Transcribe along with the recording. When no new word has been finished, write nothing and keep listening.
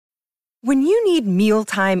When you need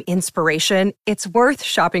mealtime inspiration, it's worth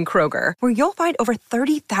shopping Kroger, where you'll find over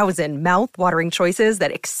 30,000 mouth-watering choices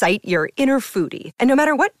that excite your inner foodie. And no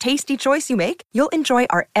matter what tasty choice you make, you'll enjoy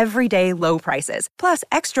our everyday low prices, plus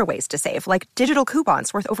extra ways to save, like digital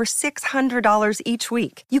coupons worth over $600 each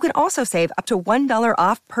week. You can also save up to $1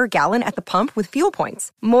 off per gallon at the pump with fuel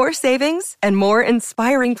points. More savings and more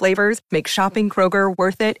inspiring flavors make shopping Kroger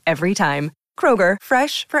worth it every time. Kroger,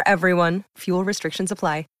 fresh for everyone. Fuel restrictions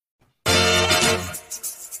apply.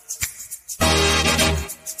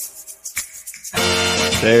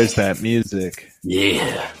 There's that music.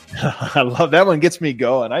 Yeah. I love that one. Gets me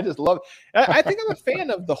going. I just love it. I think I'm a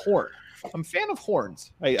fan of the horn. I'm a fan of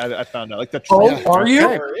horns. I found out. Like the are you?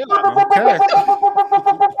 Okay.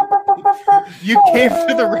 You came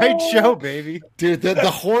to the right show, baby. Dude,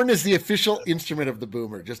 the horn is the official instrument of the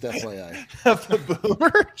boomer, just FYI. Of the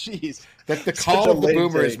boomer? Jeez. That the call of the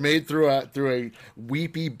boomer is made through a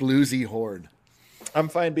weepy, bluesy horn. I'm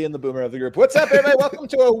fine being the boomer of the group. What's up, everybody? Welcome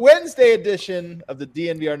to a Wednesday edition of the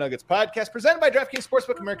DNVR Nuggets podcast, presented by DraftKings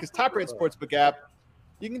Sportsbook, America's top-rated sportsbook app.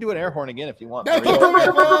 You can do an air horn again if you want. Just let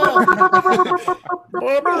it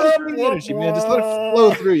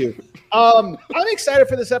flow through you. I'm excited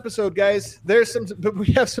for this episode, guys. But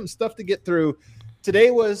we have some stuff to get through. Today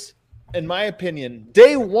was, in my opinion,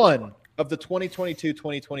 day one of the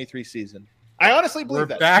 2022-2023 season. I honestly believe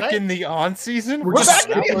that. We're back in the on-season? We're back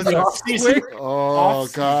in the off-season. Oh,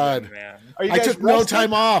 God. Man. I took no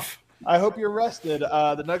time off. I hope you're rested.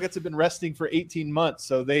 The Nuggets have been resting for 18 months,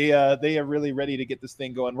 so they are really ready to get this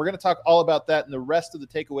thing going. We're going to talk all about that and the rest of the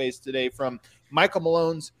takeaways today from Michael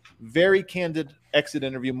Malone's very candid exit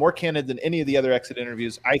interview, more candid than any of the other exit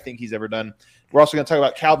interviews I think he's ever done. We're also going to talk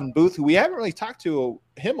about Calvin Booth, who we haven't really talked to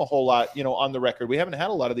him a whole lot, on the record. We haven't had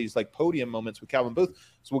a lot of these like podium moments with Calvin Booth,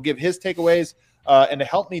 so we'll give his takeaways. And to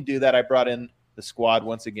help me do that, I brought in the squad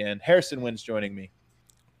once again. Harrison Wynn's joining me.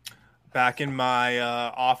 Back in my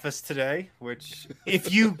office today, which,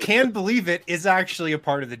 if you can believe it, is actually a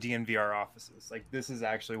part of the DNVR offices. Like, this is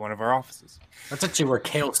actually one of our offices. That's actually where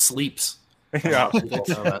Kale sleeps. Yeah.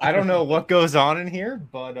 I don't know what goes on in here,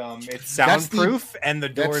 but it's soundproof and the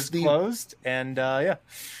door's closed. And yeah,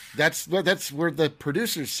 that's where the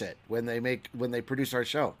producers sit when they produce our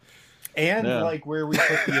show, and like where we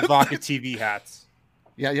put the Evoca TV hats.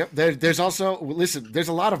 Yeah. There's also, there's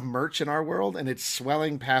a lot of merch in our world, and it's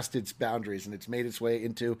swelling past its boundaries, and it's made its way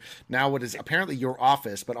into now what is apparently your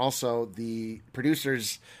office, but also the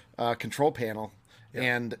producer's control panel,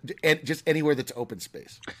 and just anywhere that's open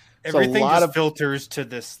space. Everything just filters to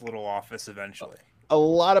this little office eventually. A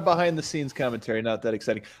lot of behind-the-scenes commentary, not that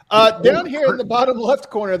exciting. Down here in the bottom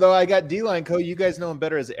left corner, though, I got D-Line Co. You guys know him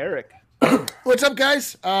better as Eric. What's up,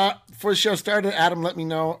 guys? Before the show started, Adam let me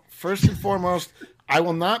know, first and foremost, I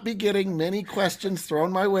will not be getting many questions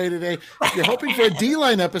thrown my way today. If you're hoping for a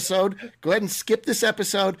D-Line episode, go ahead and skip this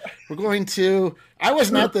episode. We're going to. I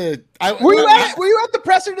was not the. Were you at the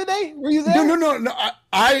presser today? Were you there? No.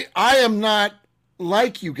 I am not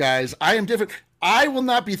like you guys. I am different. I will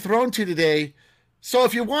not be thrown to today. So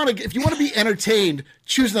if you want to be entertained,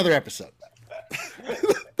 choose another episode.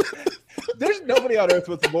 There's nobody on earth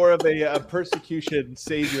with more of a persecution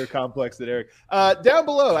savior complex than Eric. Down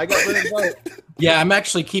below, I got Brennan White. Yeah, I'm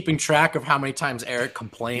actually keeping track of how many times Eric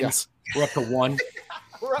complains. Yeah. We're up to one.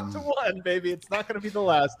 We're up to one, baby. It's not going to be the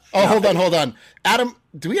last. Oh, hold on. Adam,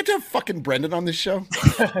 do we have to have fucking Brendan on this show?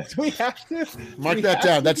 Do we have to? Mark that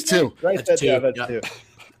down. That's two. Write that down. That's two.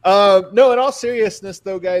 No, in all seriousness,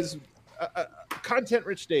 though, guys,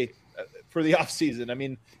 content-rich day for the offseason. I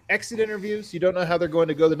mean, exit interviews, you don't know how they're going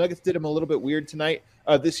to go. The Nuggets did them a little bit weird tonight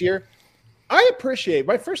this year. I appreciate,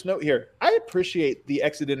 my first note here, I appreciate the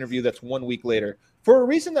exit interview that's 1 week later for a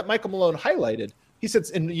reason that Michael Malone highlighted. He said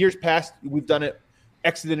in years past, we've done it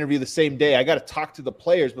exit interview the same day. I got to talk to the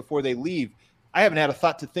players before they leave. I haven't had a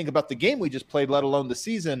thought to think about the game we just played, let alone the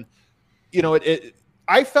season.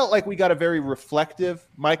 I felt like we got a very reflective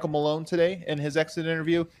Michael Malone today in his exit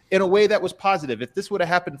interview in a way that was positive. If this would have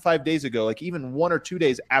happened 5 days ago, like even 1 or 2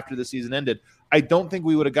 days after the season ended, I don't think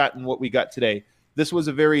we would have gotten what we got today. This was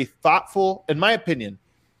a very thoughtful, in my opinion,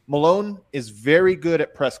 Malone is very good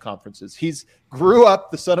at press conferences. He's grew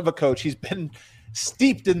up the son of a coach. He's been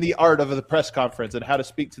steeped in the art of the press conference and how to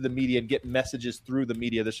speak to the media and get messages through the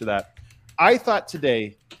media, this or that. I thought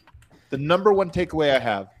today, the number one takeaway I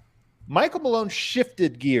have, Michael Malone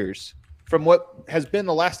shifted gears from what has been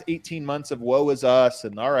the last 18 months of woe is us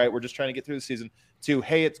and all right, we're just trying to get through the season to,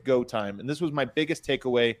 hey, it's go time. And this was my biggest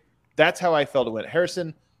takeaway. That's how I felt it went.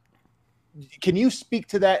 Harrison, can you speak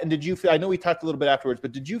to that? And did you feel, I know we talked a little bit afterwards,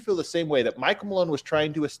 but did you feel the same way that Michael Malone was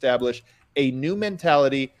trying to establish a new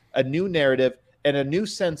mentality, a new narrative, and a new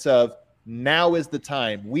sense of now is the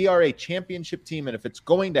time. We are a championship team, and if it's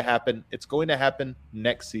going to happen, it's going to happen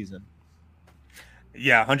next season.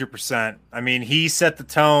 Yeah, 100%. I mean, he set the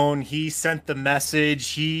tone. He sent the message.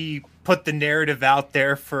 He put the narrative out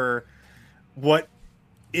there for what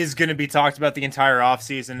is going to be talked about the entire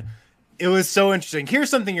offseason. It was so interesting. Here's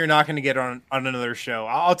something you're not going to get on another show.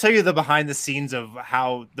 I'll tell you the behind the scenes of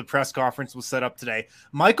how the press conference was set up today.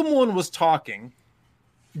 Michael Malone was talking.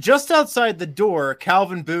 Just outside the door,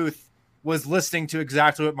 Calvin Booth was listening to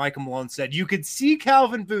exactly what Michael Malone said. You could see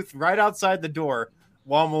Calvin Booth right outside the door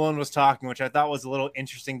while Malone was talking, which I thought was a little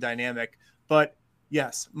interesting dynamic. But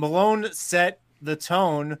yes, Malone set the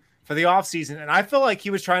tone for the offseason, and I feel like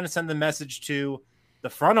he was trying to send the message to the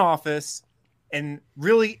front office and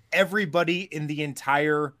really everybody in the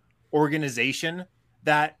entire organization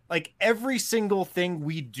that, like, every single thing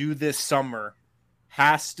we do this summer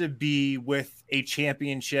has to be with a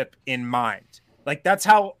championship in mind. Like, that's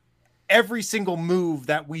how every single move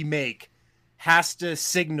that we make has to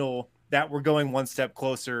signal that we're going one step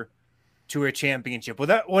closer to a championship.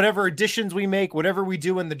 Whatever additions we make, whatever we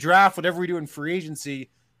do in the draft, whatever we do in free agency,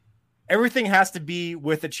 everything has to be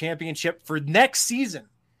with a championship for next season,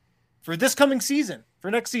 for this coming season,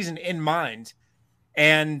 for next season in mind.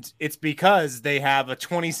 And it's because they have a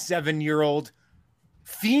 27-year-old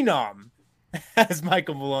phenom, as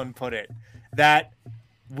Michael Malone put it, that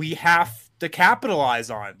we have to capitalize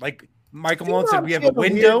on. Like Michael Malone said, we have a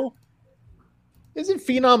window. Isn't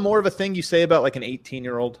phenom more of a thing you say about like an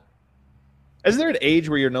 18-year-old? Is there an age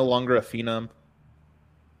where you're no longer a phenom?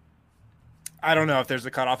 I don't know if there's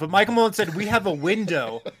a cutoff, but Michael Malone said we have a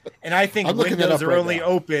window, and I think windows are only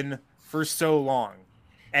open for so long.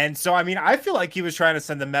 And so, I mean, I feel like he was trying to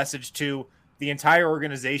send a message to the entire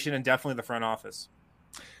organization and definitely the front office.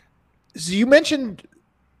 So you mentioned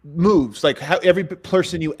moves, like how every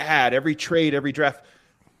person you add, every trade, every draft.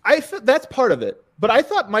 I thought that's part of it. But I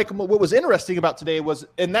thought, Michael, what was interesting about today was,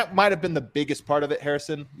 and that might have been the biggest part of it,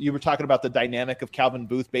 Harrison, you were talking about the dynamic of Calvin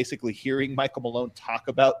Booth basically hearing Michael Malone talk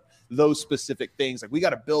about those specific things. Like, we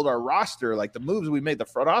got to build our roster, like the moves we made, the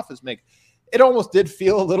front office make. It almost did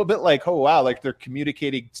feel a little bit like, oh, wow, like they're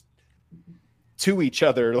communicating to each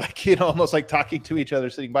other, like, you know, almost like talking to each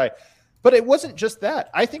other sitting by. But it wasn't just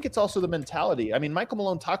that. I think it's also the mentality. I mean, Michael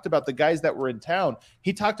Malone talked about the guys that were in town.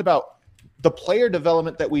 He talked about the player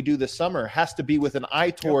development that we do this summer has to be with an eye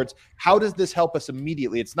towards how does this help us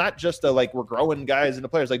immediately? It's not just like we're growing guys into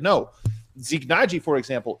players. Like, no, Zeke Naji, for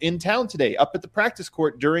example, in town today, up at the practice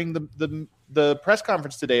court during the press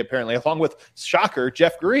conference today, apparently, along with, shocker,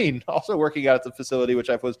 Jeff Green also working out at the facility, which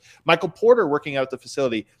I was Michael Porter working out at the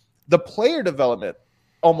facility. The player development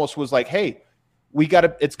almost was like, hey,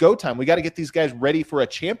 it's go time. We got to get these guys ready for a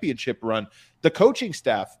championship run. The coaching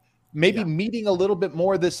staff, maybe meeting a little bit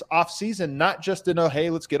more this offseason, not just in a, hey,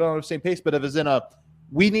 let's get on the same pace, but as in a,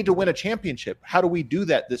 we need to win a championship. How do we do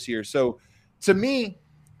that this year? So to me,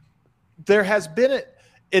 there has been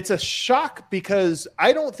it's a shock because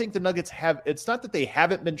I don't think the Nuggets it's not that they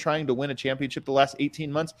haven't been trying to win a championship the last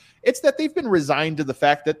 18 months. It's that they've been resigned to the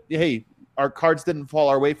fact that, hey, our cards didn't fall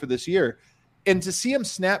our way for this year. And to see him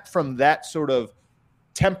snap from that sort of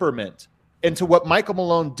temperament into what Michael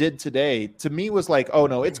Malone did today, to me was like, oh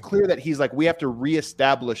no, it's clear that he's like, we have to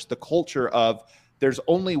reestablish the culture of there's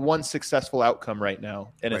only one successful outcome right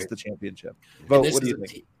now, and it's the championship. Vogt, what do you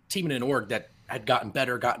think? Team in an org that had gotten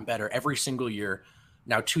better every single year.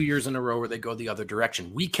 Now 2 years in a row where they go the other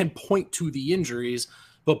direction. We can point to the injuries,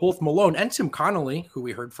 but both Malone and Tim Connolly, who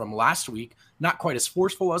we heard from last week, not quite as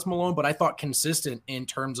forceful as Malone, but I thought consistent in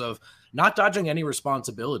terms of not dodging any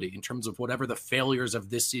responsibility in terms of whatever the failures of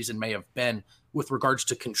this season may have been with regards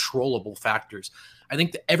to controllable factors. I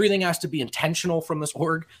think that everything has to be intentional from this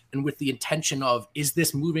org, and with the intention of, is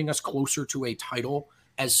this moving us closer to a title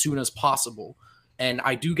as soon as possible? And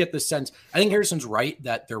I do get the sense, I think Harrison's right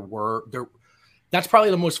that that's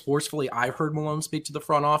probably the most forcefully I've heard Malone speak to the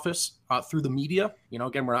front office through the media. You know,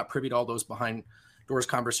 again, we're not privy to all those behind doors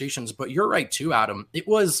conversations, but you're right too, Adam. It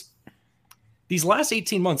was these last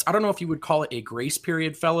 18 months. I don't know if you would call it a grace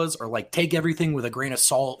period, fellas, or like take everything with a grain of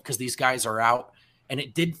salt because these guys are out. And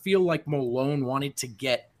it did feel like Malone wanted to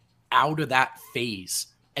get out of that phase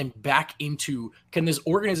and back into, can this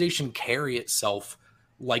organization carry itself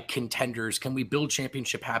like contenders? Can we build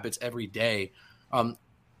championship habits every day?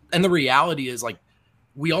 And the reality is, like,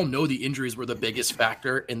 we all know the injuries were the biggest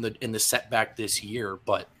factor in the setback this year,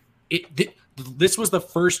 but this was the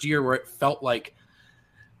first year where it felt like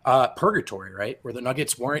purgatory, right? Where the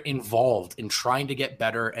Nuggets weren't involved in trying to get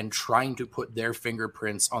better and trying to put their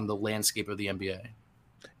fingerprints on the landscape of the NBA.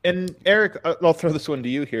 And Eric, I'll throw this one to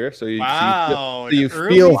you here. So you, wow, so you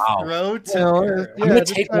early feel throw to Eric. I'm going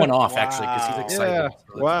to take one off, actually, because he's excited.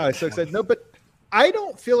 Yeah. Wow, I'm so excited. No, but I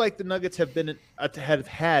don't feel like the Nuggets have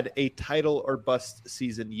had a title or bust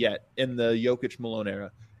season yet in the Jokic Malone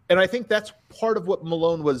era. And I think that's part of what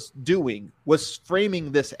Malone was doing, was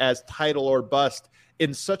framing this as title or bust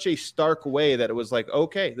in such a stark way that it was like,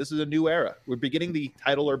 okay, this is a new era. We're beginning the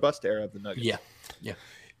title or bust era of the Nuggets.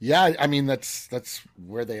 Yeah, I mean that's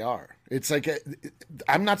where they are. It's like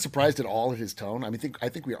I'm not surprised at all at his tone. I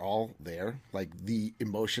think we're all there. Like the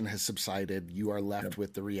emotion has subsided. You are left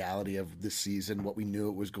with the reality of this season, what we knew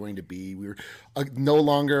it was going to be. We're no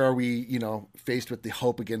longer are we, faced with the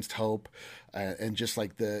hope against hope, and just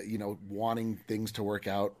like the wanting things to work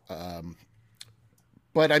out.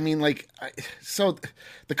 But I mean, so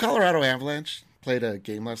the Colorado Avalanche played a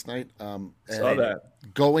game last night. Saw that.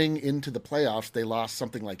 Going into the playoffs, they lost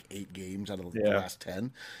something like 8 games out of the last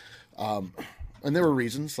 10. And there were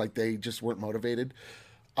reasons, like they just weren't motivated.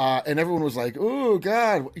 And everyone was like, oh,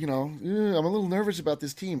 God, I'm a little nervous about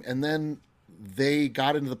this team. And then they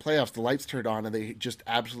got into the playoffs, the lights turned on, and they just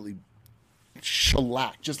absolutely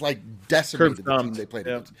shellacked, just like decimated the team they played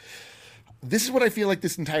against. This is what I feel like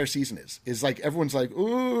this entire season is like everyone's like,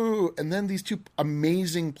 ooh, and then these 2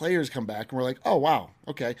 amazing players come back and we're like, oh, wow,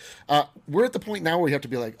 okay. We're at the point now where we have to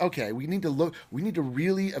be like, okay, we need to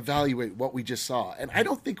really evaluate what we just saw. And I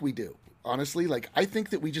don't think we do, honestly. Like, I think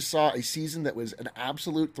that we just saw a season that was an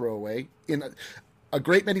absolute throwaway in a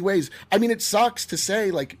great many ways. I mean, it sucks to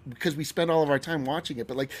say, like, because we spend all of our time watching it,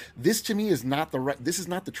 but like this to me is not this is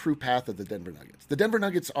not the true path of the Denver Nuggets. The Denver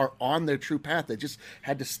Nuggets are on their true path. They just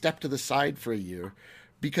had to step to the side for a year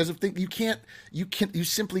because of things you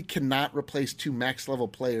simply cannot replace 2 max level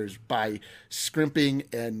players by scrimping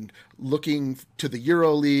and looking to the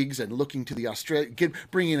Euro leagues and looking to the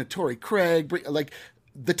bringing in a Torrey Craig,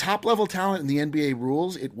 the top level talent in the NBA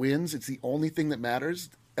rules. It wins. It's the only thing that matters.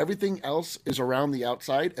 Everything else is around the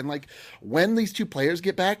outside. And like when these 2 players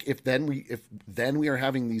get back, if then we are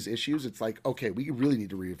having these issues, it's like, okay, we really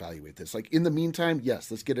need to reevaluate this. Like in the meantime, yes,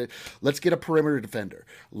 let's get a perimeter defender.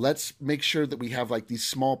 Let's make sure that we have like these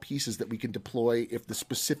small pieces that we can deploy if the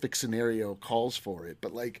specific scenario calls for it.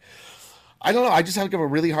 But like, I don't know. I just have a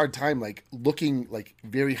really hard time like looking like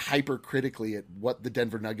very hypercritically at what the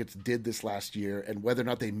Denver Nuggets did this last year and whether or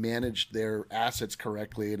not they managed their assets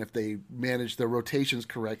correctly and if they managed their rotations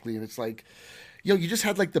correctly. And it's like, you just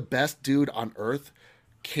had like the best dude on earth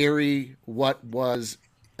carry what was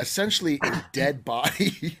essentially a dead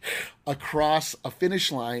body across a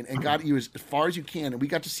finish line and got you as far as you can. And we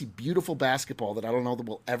got to see beautiful basketball that I don't know that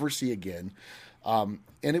we'll ever see again. And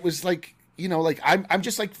it was like, I'm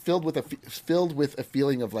just like filled with a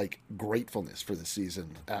feeling of like gratefulness for this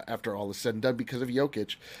season after all is said and done because of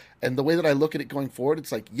Jokic, and the way that I look at it going forward,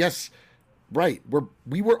 it's like, yes, right,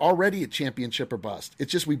 we were already a championship or bust.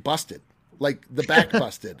 It's just we busted, like the back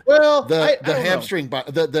busted. Well, the hamstring,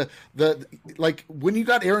 the like when you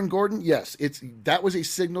got Aaron Gordon, yes, that was a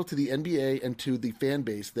signal to the NBA and to the fan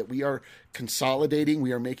base that we are consolidating,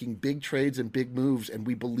 we are making big trades and big moves, and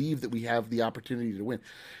we believe that we have the opportunity to win.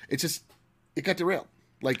 It's just. It got derailed.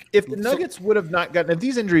 Like if the Nuggets would have not gotten, if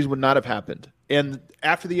these injuries would not have happened, and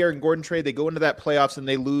after the Aaron Gordon trade, they go into that playoffs and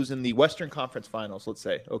they lose in the Western Conference Finals, let's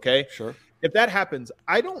say, okay? Sure. If that happens,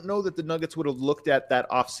 I don't know that the Nuggets would have looked at that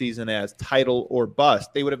offseason as title or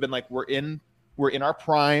bust. They would have been like, we're in our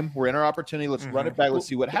prime, we're in our opportunity, let's run it back, let's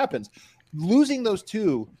see what happens. Losing those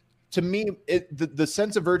 2, to me, the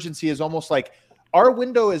sense of urgency is almost like, our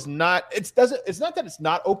window is not, it's not that it's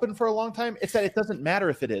not open for a long time. It's that it doesn't matter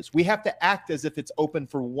if it is. We have to act as if it's open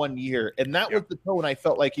for 1 year. And that was the tone I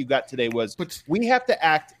felt like you got today was we have to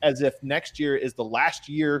act as if next year is the last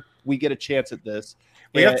year we get a chance at this.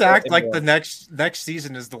 We have to act like the next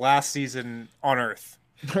season is the last season on Earth.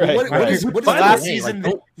 Right. What is the last season?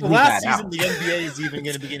 The NBA is even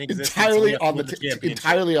going to be in existence. Entirely on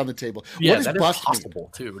the table. Yeah, what does that bust is possible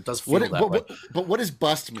mean? too. It does feel that way. But what does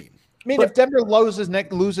bust mean? I mean, if Denver loses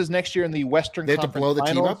next year in the Western they have Conference to blow the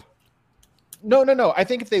Finals, team up? No. I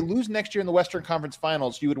think if they lose next year in the Western Conference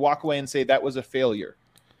Finals, you would walk away and say that was a failure.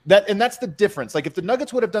 That's the difference. Like if the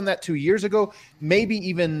Nuggets would have done that 2 years ago, maybe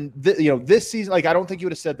even this season, like I don't think you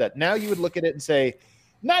would have said that. Now you would look at it and say,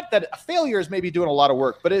 not that a failure is maybe doing a lot of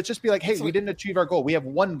work, but it'd just be like, hey, we didn't achieve our goal. We have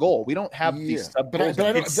one goal. We don't have these sub goals.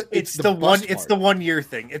 It's the 1 year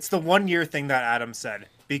thing. It's the 1 year thing that Adam said,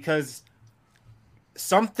 because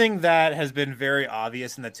something that has been very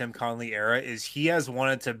obvious in the Tim Connelly era is he has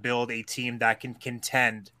wanted to build a team that can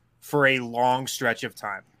contend for a long stretch of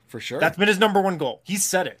time. For sure. That's been his number 1 goal. He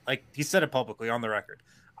said it. Like he said it publicly on the record.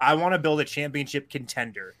 I want to build a championship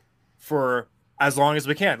contender for as long as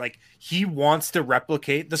we can. Like, he wants to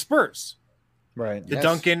replicate the Spurs, right? The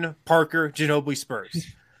Duncan, Parker, Ginobili Spurs.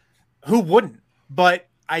 Who wouldn't? But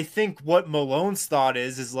I think what Malone's thought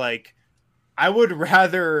is like, I would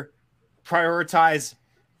rather prioritize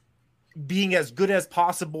being as good as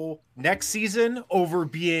possible next season over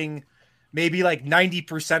being maybe like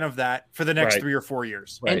 90% of that for the next 3 or 4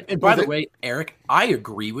 years. Right. And by the way, Eric, I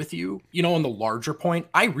agree with you. You know, on the larger point,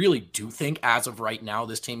 I really do think as of right now,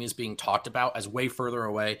 this team is being talked about as way further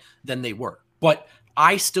away than they were. But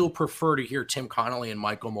I still prefer to hear Tim Connolly and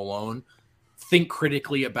Michael Malone think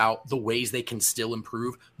critically about the ways they can still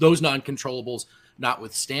improve, those non-controllables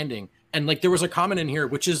notwithstanding. And like, there was a comment in here,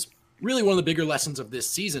 which is really one of the bigger lessons of this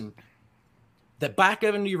season, that back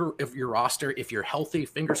end of your roster, if you're healthy,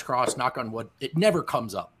 fingers crossed, knock on wood, it never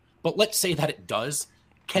comes up. But let's say that it does.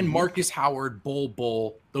 Can Marcus Howard,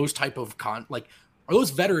 Bull, those type of are those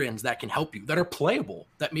veterans that can help you, that are playable,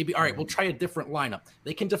 that maybe, all right, we'll try a different lineup.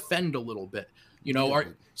 They can defend a little bit, you know,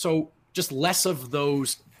 so just less of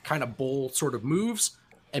those kind of Bull sort of moves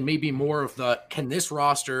and maybe more of the, can this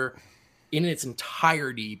roster in its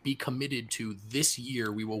entirety be committed to this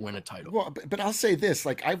year we will win a title? Well, but I'll say this,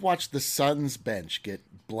 like, I've watched the Suns bench get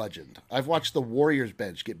bludgeoned. I've watched the Warriors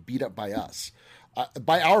bench get beat up by us,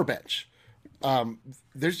 by our bench.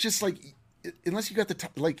 There's just like, unless you got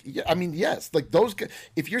yes, like those,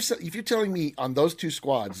 if you're telling me on those two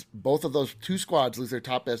squads, both of those two squads lose their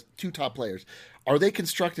two top players, are they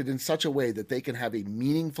constructed in such a way that they can have a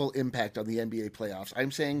meaningful impact on the NBA playoffs?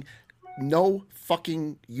 I'm saying no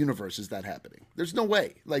fucking universe is that happening. There's no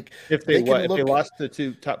way. Like, if they lost the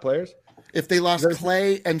two top players, if they lost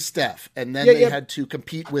Clay and Steph, and then they had to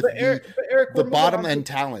compete with the bottom end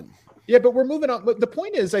talent. Yeah, but we're moving on. But the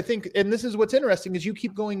point is, I think, and this is what's interesting, is you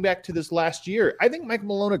keep going back to this last year. I think Mike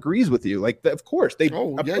Malone agrees with you. Like, of course, they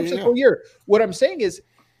approach this whole year. What I'm saying is,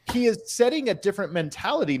 he is setting a different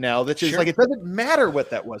mentality now. That's just like, it doesn't matter what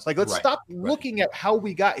that was. Like, let's stop looking at how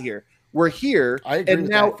we got here. We're here, and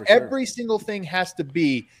now every single thing has to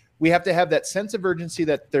be. We have to have that sense of urgency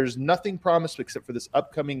that there's nothing promised except for this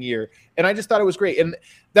upcoming year. And I just thought it was great. And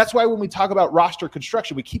that's why when we talk about roster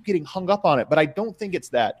construction, we keep getting hung up on it. But I don't think it's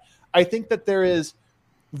that. I think that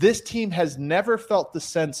this team has never felt the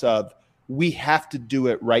sense of, we have to do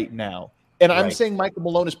it right now. And I'm saying Michael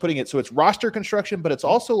Malone is putting it. So it's roster construction, but it's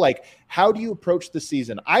also like, how do you approach the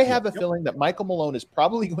season? I have a feeling that Michael Malone is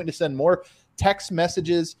probably going to send more text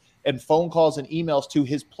messages and phone calls and emails to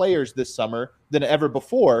his players this summer than ever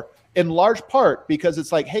before, in large part because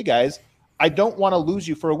it's like, hey guys, I don't want to lose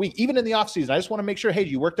you for a week. Even in the offseason, I just want to make sure, hey,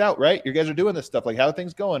 you worked out, right? You guys are doing this stuff. Like, how are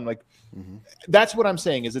things going? Like, that's what I'm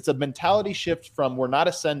saying is, it's a mentality shift from we're not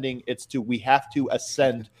ascending. It's to, we have to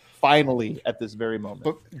ascend finally at this very moment.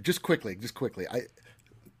 But just quickly,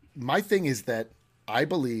 my thing is that I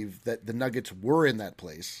believe that the Nuggets were in that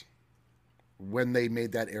place when they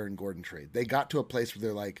made that Aaron Gordon trade. They got to a place where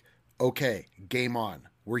they're like, okay, game on.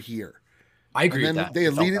 We're here. I agree with that. They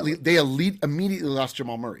immediately lost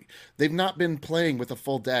Jamal Murray. They've not been playing with a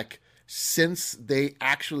full deck since they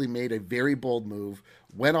actually made a very bold move,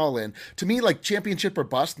 went all in. To me, like, championship or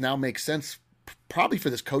bust now makes sense probably for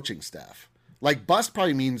this coaching staff. Like, bust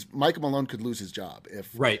probably means Michael Malone could lose his job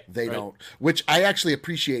if they don't, which I actually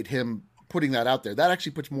appreciate him putting that out there. That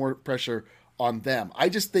actually puts more pressure on them. I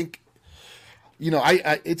just think, you know,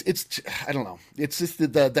 I don't know. It's just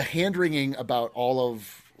the hand-wringing about all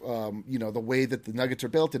of, you know, the way that the Nuggets are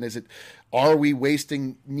built, and are we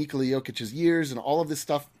wasting Nikola Jokic's years and all of this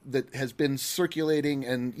stuff that has been circulating,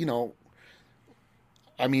 and, you know,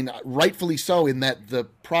 I mean, rightfully so, in that the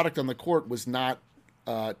product on the court was not,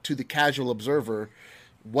 to the casual observer,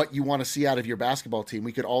 what you want to see out of your basketball team.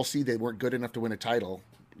 We could all see they weren't good enough to win a title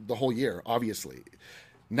the whole year, obviously.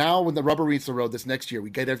 Now, when the rubber meets the road this next year, we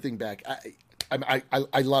get everything back.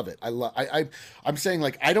 I love it. I'm saying,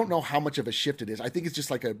 like, I don't know how much of a shift it is. I think it's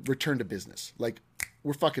just like a return to business. Like,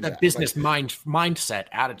 we're fucking that back. Business mindset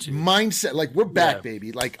attitude. Mindset. Like, we're back,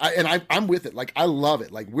 baby. Like, I'm with it. Like, I love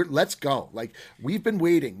it. Like, let's go. Like, we've been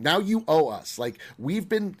waiting. Now you owe us. Like, we've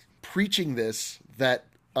been preaching this, that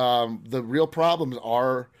the real problems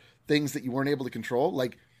are things that you weren't able to control.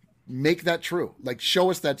 Like, make that true. Like,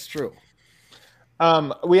 show us that's true.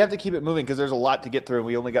 We have to keep it moving because there's a lot to get through, and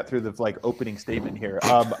we only got through the opening statement here.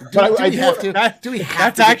 That's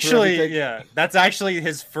actually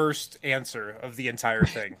his first answer of the entire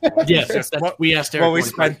thing. Yes, we asked Eric what we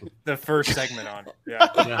spent the first segment on.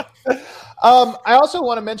 Yeah. I also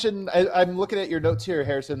want to mention, I'm looking at your notes here,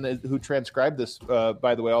 Harrison, who transcribed this.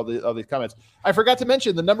 By the way, all these comments. I forgot to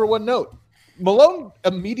mention the number one note. Malone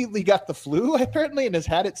immediately got the flu, apparently, and has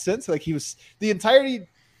had it since. Like, he was the entirety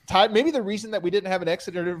time. Maybe the reason that we didn't have an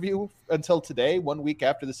exit interview until today, 1 week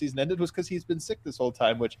after the season ended, was because he's been sick this whole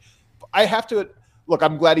time, which I have to look.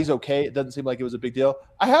 I'm glad he's okay. It doesn't seem like it was a big deal.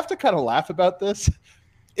 I have to kind of laugh about this.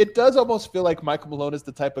 It does almost feel like Michael Malone is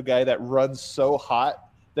the type of guy that runs so hot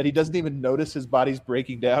that he doesn't even notice his body's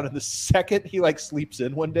breaking down. And the second he like sleeps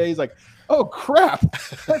in one day, he's like, oh crap,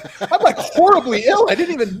 I'm like horribly ill. I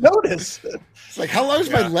didn't even notice. It's like, how long has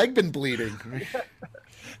my leg been bleeding?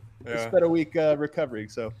 Spent a week recovering.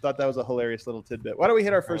 So thought that was a hilarious little tidbit. Why don't we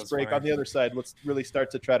hit our first break? On the other side, let's really start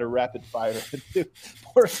to try to rapid fire.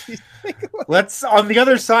 Let's on the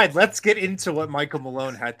other side, let's get into what Michael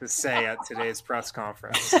Malone had to say at today's press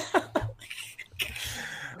conference.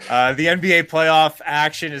 The NBA playoff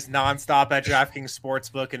action is nonstop at DraftKings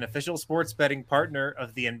Sportsbook, an official sports betting partner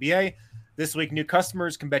of the NBA. This week, new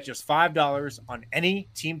customers can bet just $5 on any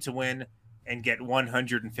team to win and get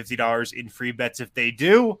 $150 in free bets if they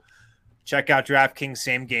do. Check out DraftKings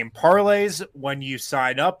same game parlays. When you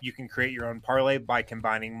sign up, you can create your own parlay by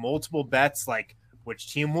combining multiple bets like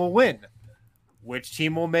which team will win, which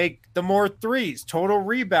team will make the more threes, total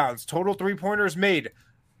rebounds, total three-pointers made.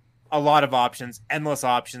 A lot of options, endless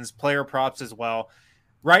options, player props as well.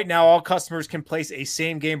 Right now, all customers can place a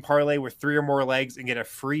same game parlay with 3 or more legs and get a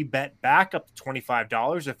free bet back up to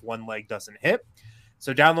 $25 if one leg doesn't hit.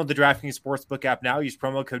 So download the DraftKings Sportsbook app now. Use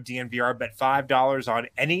promo code DNVR. Bet $5 on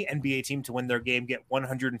any NBA team to win their game. Get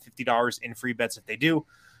 $150 in free bets if they do.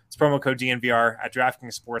 It's promo code DNVR at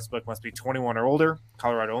DraftKings Sportsbook. Must be 21 or older.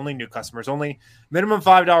 Colorado only. New customers only. Minimum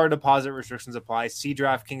 $5 deposit. Restrictions apply. See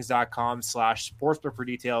DraftKings.com/sportsbook for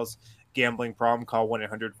details. Gambling problem? Call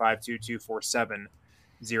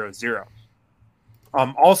 1-800-522-4700.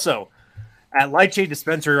 Also, at Lightshade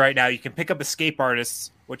Dispensary right now, you can pick up Escape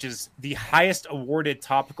Artists, which is the highest awarded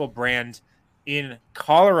topical brand in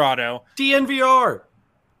Colorado. DNVR.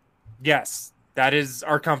 Yes, that is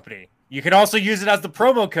our company. You can also use it as the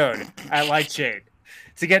promo code at Lightshade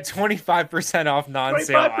to get 25% off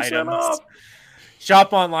non-sale items. Off.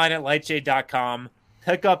 Shop online at lightshade.com.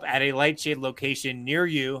 Pick up at a Lightshade location near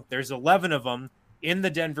you. There's 11 of them in the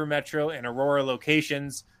Denver Metro and Aurora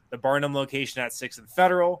locations. The Barnum location at 6th and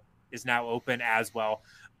Federal is now open as well.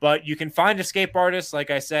 But you can find Escape Artists, like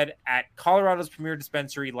I said, at Colorado's premier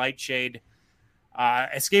dispensary, Lightshade.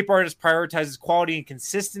 Escape Artists prioritizes quality and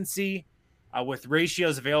consistency with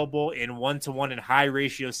ratios available in 1-to-1 and high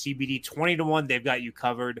ratio CBD 20-to-1. They've got you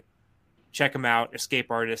covered. Check them out, Escape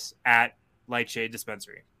Artists at Lightshade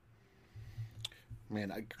Dispensary.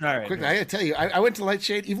 Man, I got to tell you, I went to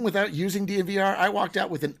Lightshade, even without using DNVR, I walked out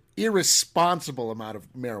with an irresponsible amount of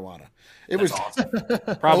marijuana. It was awesome.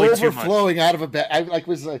 Probably overflowing out of a bag. I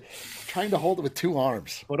was trying to hold it with 2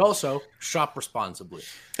 arms. But also, shop responsibly.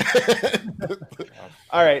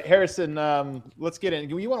 All right, Harrison, let's get in.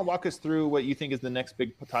 You want to walk us through what you think is the next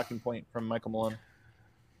big talking point from Michael Malone?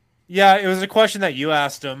 Yeah, it was a question that you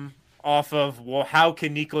asked him off of, well, how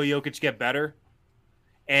can Nikola Jokic get better?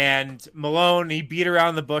 And Malone, he beat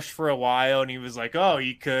around the bush for a while, and he was like, oh,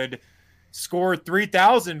 he could score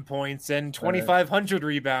 3,000 points and 2,500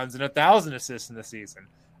 rebounds and 1,000 assists in the season.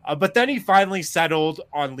 But then he finally settled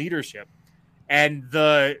on leadership. And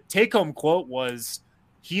the take-home quote was,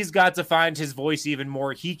 he's got to find his voice even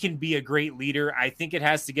more. He can be a great leader. I think it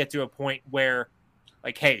has to get to a point where,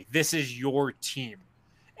 like, hey, this is your team.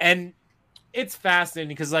 And it's fascinating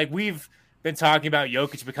because, like, we've been talking about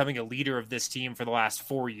Jokic becoming a leader of this team for the last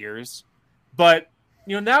 4 years. But,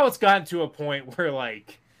 you know, now it's gotten to a point where,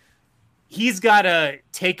 like, he's got to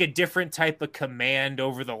take a different type of command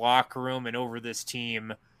over the locker room and over this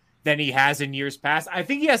team than he has in years past. I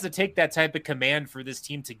think he has to take that type of command for this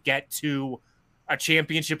team to get to a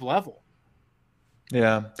championship level.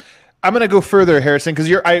 Yeah. I'm going to go further, Harrison, because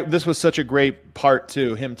this was such a great part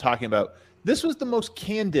to him talking about. This was the most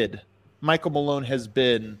candid Michael Malone has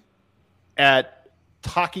been at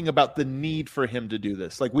talking about the need for him to do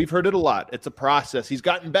this. Like, we've heard it a lot. It's a process. He's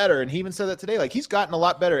gotten better. And he even said that today. Like, he's gotten a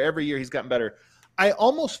lot better. Every year he's gotten better. I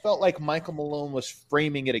almost felt like Michael Malone was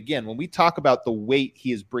framing it again. When we talk about the weight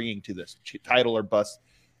he is bringing to this title or bust,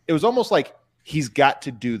 it was almost like he's got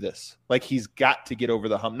to do this. Like, he's got to get over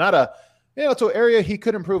the hump. Not a, it's an area he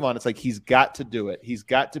could improve on. It's like, he's got to do it. He's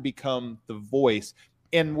got to become the voice.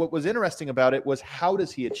 And what was interesting about it was, how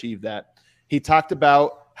does he achieve that? He talked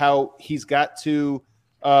about how he's got to,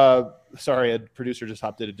 sorry, a producer just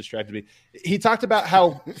hopped in and distracted me. He talked about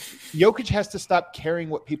how Jokic has to stop caring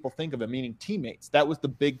what people think of him, meaning teammates. That was the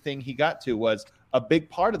big thing he got to, was a big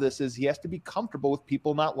part of this is he has to be comfortable with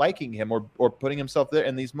people not liking him or putting himself there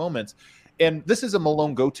in these moments. And this is a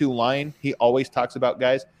Malone go-to line. He always talks about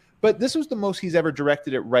guys, but this was the most he's ever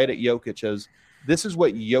directed it right at Jokic, as this is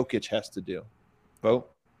what Jokic has to do. Vogt?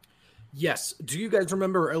 Yes. Do you guys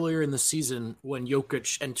remember earlier in the season when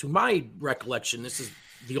Jokic, and to my recollection, this is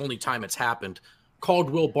the only time it's happened, called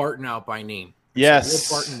Will Barton out by name? Yes.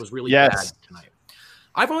 Said Will Barton was really bad tonight.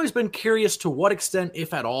 I've always been curious to what extent,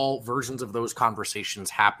 if at all, versions of those conversations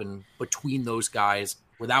happen between those guys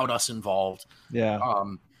without us involved. Yeah.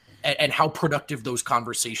 And how productive those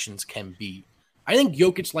conversations can be. I think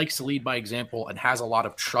Jokic likes to lead by example and has a lot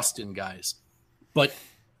of trust in guys. But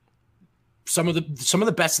some of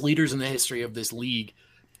the best leaders in the history of this league,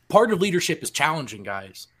 part of leadership is challenging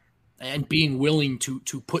guys and being willing to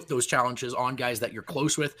put those challenges on guys that you're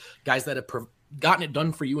close with, guys that have gotten it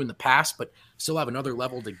done for you in the past, but still have another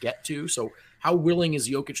level to get to. So how willing is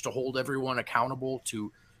Jokic to hold everyone accountable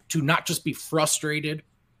to not just be frustrated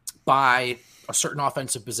by a certain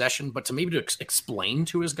offensive possession, but to maybe to explain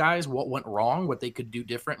to his guys what went wrong, what they could do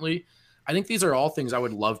differently? I think these are all things I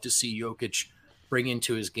would love to see Jokic bring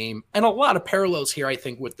into his game. And a lot of parallels here, I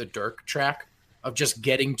think, with the Dirk track of just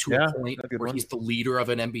getting to a point where he's the leader of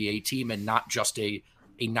an NBA team and not just a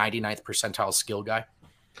 99th percentile skill guy.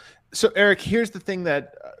 So, Eric, here's the thing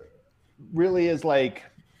that really is like,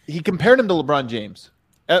 he compared him to LeBron James.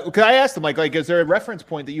 Because I asked him, like, is there a reference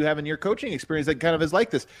point that you have in your coaching experience that kind of is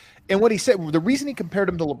like this? And what he said, the reason he compared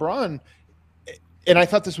him to LeBron, and I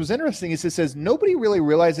thought this was interesting, is it says nobody really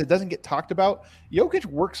realizes, it doesn't get talked about. Jokic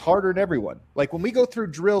works harder than everyone. Like when we go through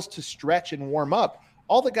drills to stretch and warm up,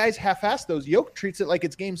 all the guys half-ass those. Jokic treats it like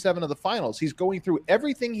it's game 7 of the finals. He's going through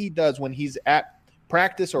everything he does when he's at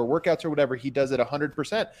practice or workouts or whatever. He does it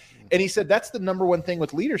 100%. And he said that's the number one thing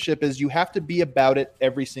with leadership is you have to be about it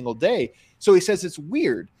every single day. So he says it's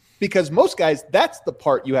weird because most guys, that's the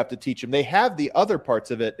part you have to teach them. They have the other parts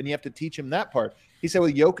of it and you have to teach them that part. He said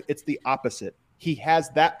with Jokic, it's the opposite. He has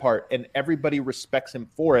that part and everybody respects him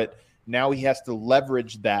for it. Now he has to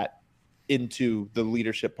leverage that into the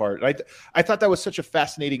leadership part. I thought that was such a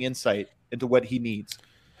fascinating insight into what he needs.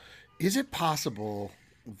 Is it possible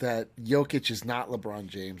that Jokic is not LeBron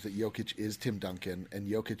James, that Jokic is Tim Duncan, and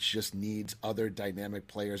Jokic just needs other dynamic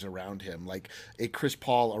players around him? Like a Chris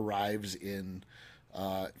Paul arrives in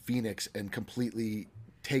Phoenix and completely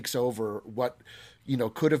takes over what,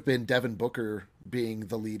 could have been Devin Booker being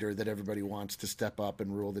the leader that everybody wants to step up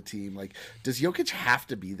and rule the team. Like, does Jokic have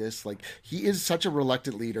to be this? Like, he is such a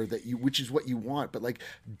reluctant leader which is what you want, but like,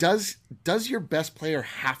 does your best player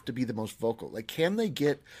have to be the most vocal? Like, can they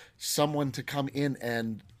get someone to come in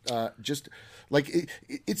and just like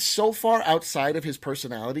it's so far outside of his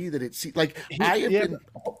personality that it's like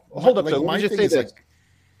hold up.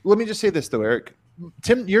 Let me just say this though, Eric.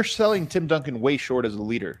 You're selling Tim Duncan way short as a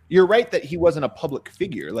leader. You're right that he wasn't a public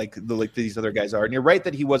figure like these other guys are, and you're right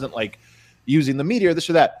that he wasn't like using the media or this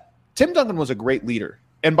or that. Tim Duncan was a great leader,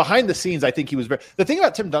 and behind the scenes, I think he was very. The thing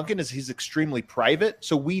about Tim Duncan is he's extremely private,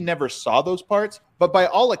 so we never saw those parts. But by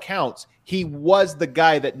all accounts, he was the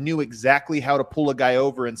guy that knew exactly how to pull a guy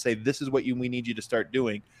over and say, "This is what we need you to start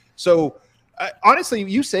doing." So, honestly,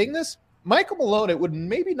 you saying this. Michael Malone, it would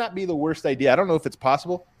maybe not be the worst idea. I don't know if it's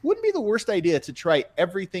possible. Wouldn't be the worst idea to try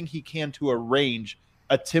everything he can to arrange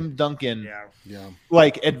a Tim Duncan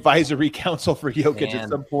like advisory council for Jokic at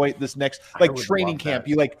some point this next like training camp.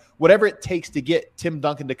 You like whatever it takes to get Tim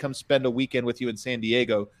Duncan to come spend a weekend with you in San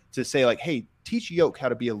Diego to say like, hey, teach Jokic how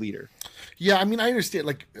to be a leader. Yeah, I mean, I understand.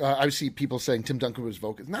 Like, I see people saying Tim Duncan was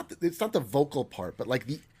vocal. It's not the vocal part, but like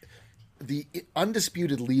the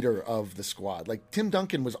undisputed leader of the squad. Like Tim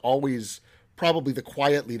Duncan was always probably the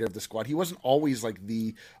quiet leader of the squad. He wasn't always like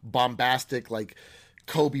the bombastic, like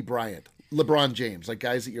Kobe Bryant, LeBron James, like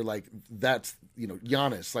guys that you're like, that's,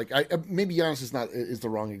 Giannis. Like maybe Giannis is the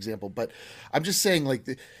wrong example, but I'm just saying like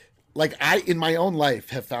I, in my own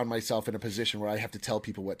life, have found myself in a position where I have to tell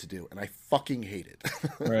people what to do, and I fucking hate it.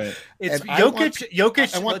 Right. It's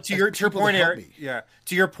Jokic, to your point, Eric. Yeah.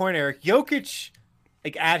 To your point, Eric, Jokic,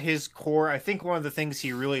 like at his core, I think one of the things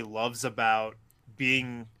he really loves about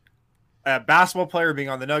being a basketball player, being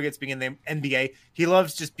on the Nuggets, being in the NBA, he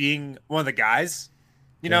loves just being one of the guys,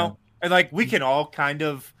 know? And like, we can all kind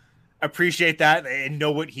of appreciate that and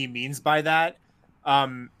know what he means by that.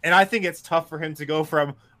 And I think it's tough for him to go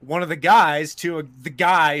from one of the guys to the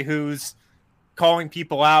guy who's calling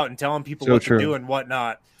people out and telling people what to do and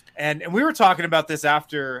whatnot. And we were talking about this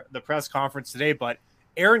after the press conference today, but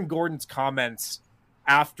Aaron Gordon's comments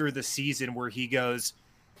after the season where he goes,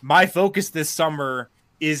 my focus this summer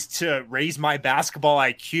is to raise my basketball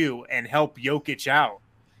IQ and help Jokic out.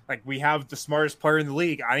 Like, we have the smartest player in the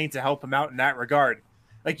league. I need to help him out in that regard.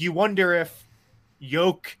 Like, you wonder if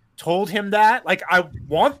Jokic told him that. Like, I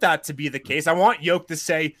want that to be the case. I want Jokic to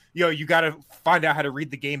say, you got to find out how to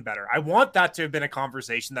read the game better. I want that to have been a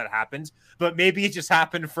conversation that happened, but maybe it just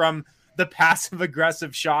happened from the passive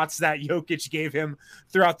aggressive shots that Jokic gave him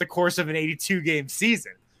throughout the course of an 82 game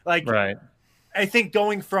season. Like, right. I think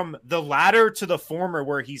going from the latter to the former,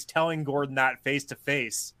 where he's telling Gordon that face to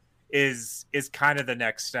face, is kind of the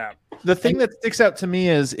next step. The thing that sticks out to me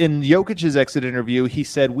is in Jokic's exit interview, he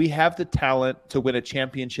said, we have the talent to win a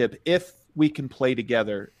championship if we can play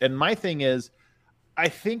together. And my thing is, I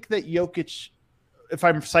think that Jokic, if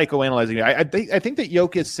I'm psychoanalyzing it, I think that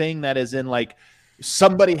Jokic is saying that as in like,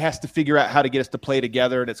 somebody has to figure out how to get us to play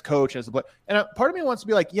together, and it's coach has to play. And part of me wants to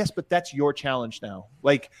be like, yes, but that's your challenge now.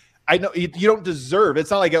 Like, I know you don't deserve.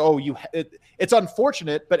 It's not like, it's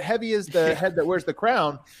unfortunate, but heavy is the head that wears the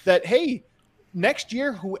crown. That, hey, next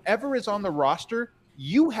year, whoever is on the roster,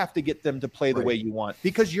 you have to get them to play the way you want,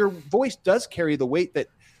 because your voice does carry the weight that,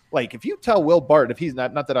 like, if you tell Will Barton, if he's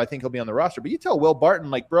not that I think he'll be on the roster, but you tell Will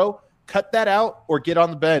Barton, like, bro, cut that out or get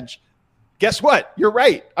on the bench. Guess what? You're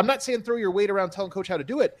right. I'm not saying throw your weight around telling coach how to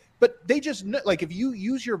do it, but they just know, like, if you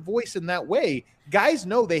use your voice in that way, guys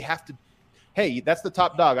know they have to. Hey, that's the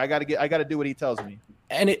top dog. I got to do what he tells me.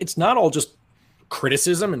 And it's not all just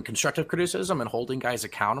criticism and constructive criticism and holding guys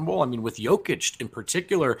accountable. I mean, with Jokic in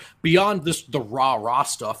particular, beyond the raw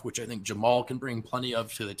stuff, which I think Jamal can bring plenty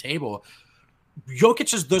of to the table,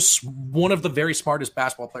 Jokic is one of the very smartest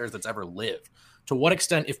basketball players that's ever lived. To what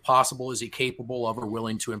extent, if possible, is he capable of or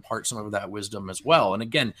willing to impart some of that wisdom as well? And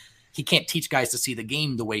again, he can't teach guys to see the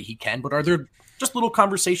game the way he can, but are there just little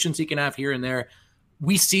conversations he can have here and there?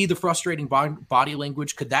 We see the frustrating body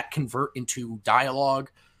language. Could that convert into dialogue?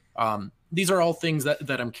 These are all things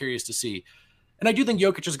that I'm curious to see. And I do think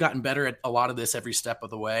Jokic has gotten better at a lot of this every step of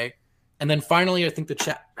the way. And then finally, I think the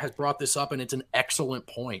chat has brought this up, and it's an excellent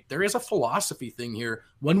point. There is a philosophy thing here.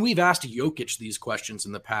 When we've asked Jokic these questions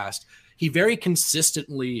in the past, he very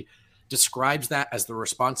consistently describes that as the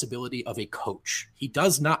responsibility of a coach. He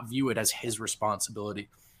does not view it as his responsibility.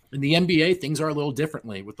 In the NBA, things are a little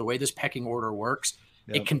differently with the way this pecking order works.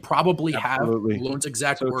 Yep. It can probably have, Malone's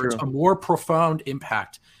exact words, a more profound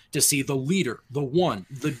impact to see the leader, the one,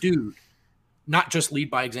 the dude, not just lead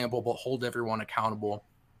by example, but hold everyone accountable.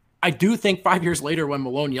 I do think 5 years later when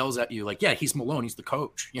Malone yells at you, like, yeah, he's Malone, he's the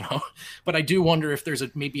coach, you know. But I do wonder if there's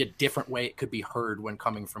maybe a different way it could be heard when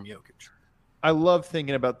coming from Jokic. I love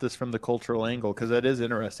thinking about this from the cultural angle because that is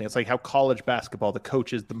interesting. It's like how college basketball, the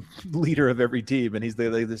coach is the leader of every team, and he's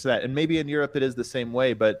this, that. And maybe in Europe it is the same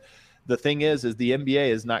way, but the thing is the NBA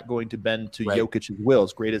is not going to bend to Jokic's will,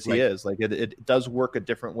 as great as he is. Like it does work a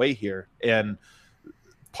different way here. And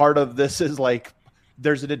part of this is like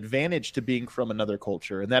there's an advantage to being from another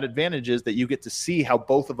culture. And that advantage is that you get to see how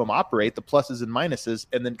both of them operate, the pluses and minuses,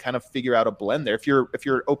 and then kind of figure out a blend there. If you're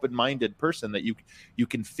an open-minded person, that you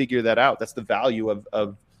can figure that out. That's the value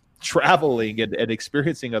of traveling and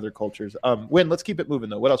experiencing other cultures. Win, let's keep it moving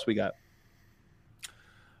though. What else we got?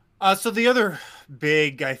 So the other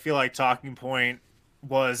big, I feel like, talking point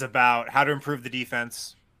was about how to improve the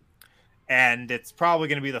defense. And it's probably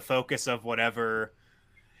going to be the focus of whatever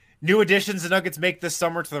new additions the Nuggets make this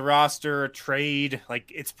summer to the roster, trade.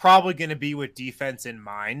 Like, it's probably going to be with defense in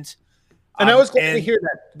mind. And I was glad to hear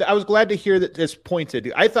that. I was glad to hear that this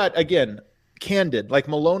pointed. I thought, again, candid, like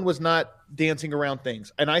Malone was not dancing around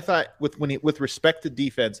things. And I thought with respect to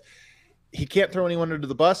defense, he can't throw anyone under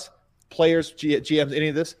the bus, players, GMs, any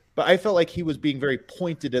of this. But I felt like he was being very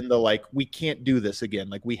pointed in the, like, we can't do this again.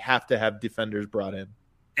 Like, we have to have defenders brought in.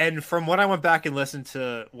 And from what I went back and listened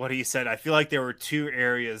to what he said, I feel like there were two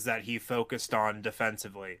areas that he focused on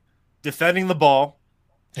defensively. Defending the ball,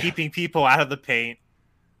 keeping people out of the paint,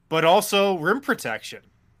 but also rim protection.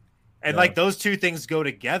 And like those two things go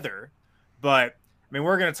together. But I mean,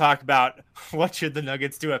 we're going to talk about what should the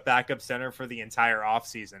Nuggets do at backup center for the entire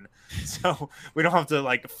offseason. So we don't have to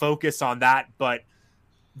like focus on that, but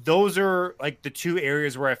those are like the two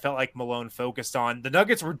areas where I felt like Malone focused on. The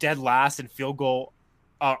Nuggets were dead last in field goal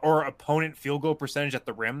or opponent field goal percentage at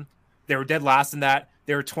the rim. They were dead last in that.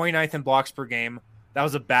 They were 29th in blocks per game. That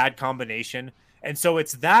was a bad combination. And so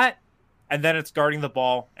it's that, and then it's guarding the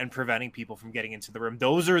ball and preventing people from getting into the rim.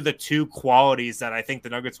 Those are the two qualities that I think the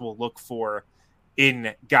Nuggets will look for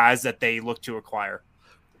in guys that they look to acquire.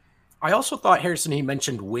 I also thought, Harrison, he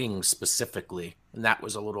mentioned wings specifically, and that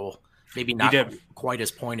was a little maybe not quite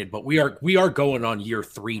as pointed, but we are going on year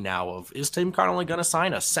 3 now of, is Tim Connolly going to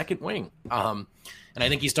sign a second wing? And I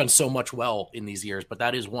think he's done so much well in these years, but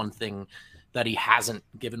that is one thing that he hasn't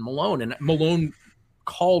given Malone. And Malone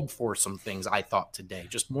called for some things, I thought, today,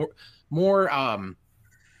 just more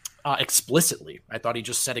explicitly. I thought he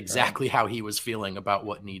just said exactly how he was feeling about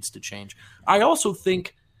what needs to change. I also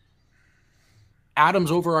think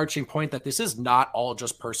Adam's overarching point that this is not all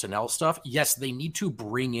just personnel stuff. Yes, they need to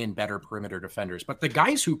bring in better perimeter defenders, but the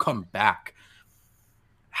guys who come back,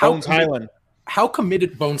 Bones Highland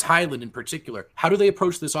in particular, how do they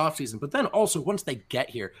approach this offseason? But then also, once they get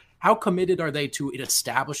here, how committed are they to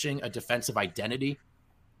establishing a defensive identity,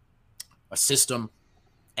 a system,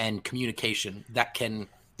 and communication that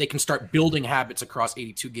they can start building habits across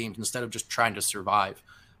 82 games instead of just trying to survive?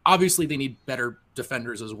 Obviously, they need better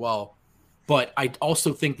defenders as well. But I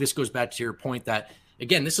also think this goes back to your point that,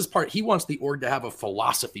 again, this is he wants the org to have a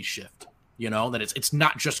philosophy shift, that it's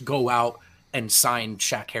not just go out and sign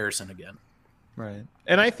Shaq Harrison again. Right.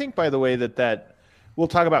 And I think, by the way, that we'll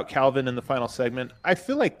talk about Calvin in the final segment. I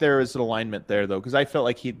feel like there is an alignment there, though, because I felt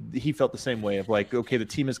like he felt the same way of like, okay, the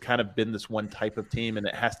team has kind of been this one type of team, and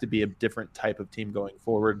it has to be a different type of team going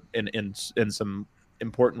forward in some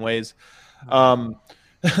important ways.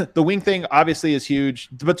 The wing thing obviously is huge,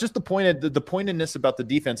 but just the pointedness about the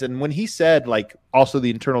defense. And when he said, like, also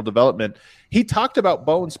the internal development, he talked about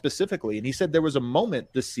Bones specifically. And he said there was a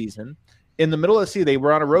moment this season in the middle of the season, they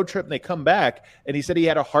were on a road trip and they come back. And he said he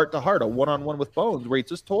had a heart-to-heart, a one-on-one with Bones, where he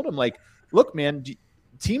just told him, like, look, man,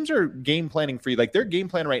 teams are game planning for you. Like, their game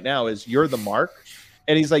plan right now is you're the mark.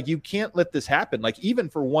 And he's like, you can't let this happen. Like, even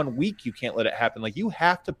for 1 week, you can't let it happen. Like, you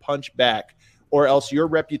have to punch back, or else your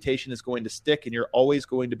reputation is going to stick and you're always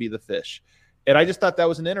going to be the fish. And I just thought that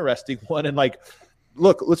was an interesting one. And like,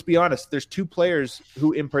 look, let's be honest. There's two players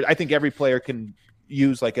who I think every player can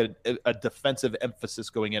use like a defensive emphasis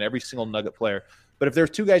going in, every single Nugget player. But if there's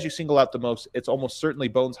two guys you single out the most, it's almost certainly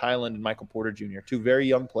Bones Highland and Michael Porter Jr., two very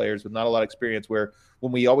young players with not a lot of experience, where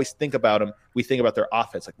when we always think about them, we think about their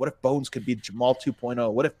offense. Like, what if Bones could be Jamal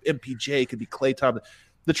 2.0? What if MPJ could be Klay Thompson?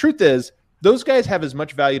 The truth is, those guys have as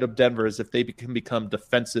much value to Denver as if they can become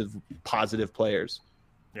defensive, positive players,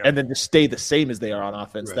 and then just stay the same as they are on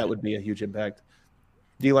offense. Right. That would be a huge impact.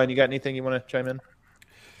 D-Line, you got anything you want to chime in?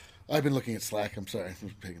 I've been looking at Slack. I'm sorry. I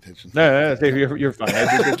wasn't paying attention. No, you're fine. Go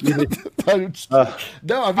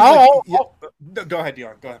ahead,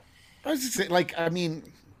 Dion. Go ahead. I was just saying,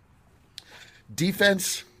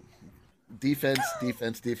 defense.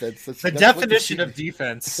 The definition of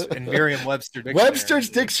defense in Merriam-Webster dictionary. Webster's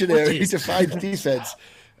dictionary defines defense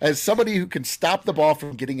as somebody who can stop the ball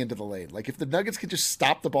from getting into the lane. Like, if the Nuggets can just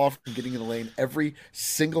stop the ball from getting in the lane every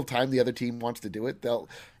single time the other team wants to do it,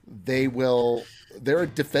 their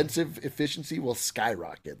defensive efficiency will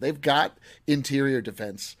skyrocket. They've got interior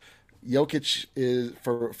defense. Jokic is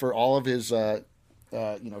for all of his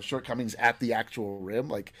shortcomings at the actual rim,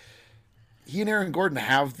 like, he and Aaron Gordon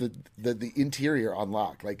have the interior on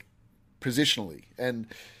lock, like, positionally, and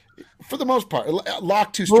for the most part,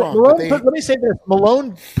 lock too strong. Let me say this: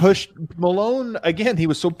 Malone again. He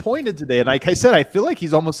was so pointed today, and like I said, I feel like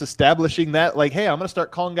he's almost establishing that, like, hey, I'm going to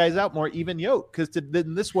start calling guys out more, even Jokic, because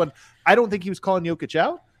in this one, I don't think he was calling Jokic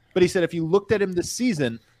out, but he said if you looked at him this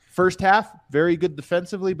season, first half very good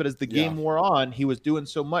defensively, but as the game wore on, he was doing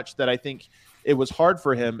so much that I think it was hard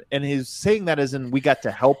for him, and he's saying that as in we got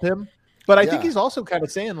to help him. But I think he's also kind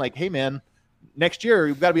of saying, like, hey, man, next year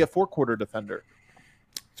you've got to be a four-quarter defender.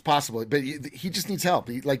 It's possible, but he just needs help.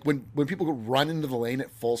 Like, when people run into the lane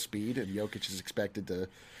at full speed and Jokic is expected to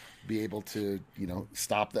be able to,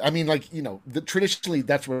 stop that. I mean, like, traditionally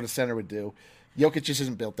that's what a center would do. Jokic just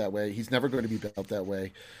isn't built that way. He's never going to be built that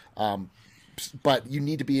way. But you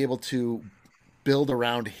need to be able to build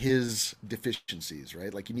around his deficiencies,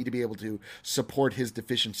 right? Like, you need to be able to support his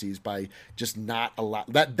deficiencies by just not allow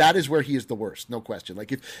that is where he is the worst, no question.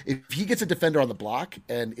 Like, if he gets a defender on the block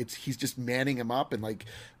and he's just manning him up and like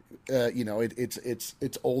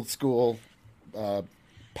it's old school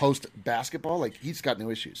post basketball, like, he's got no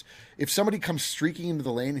issues. If somebody comes streaking into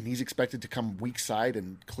the lane and he's expected to come weak side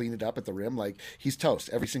and clean it up at the rim, like, he's toast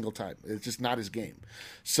every single time. It's just not his game.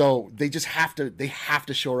 So they have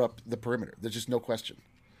to shore up the perimeter. There's just no question.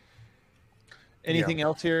 Anything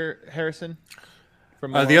else here, Harrison?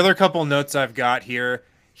 From the other couple notes I've got here,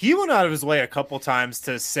 he went out of his way a couple times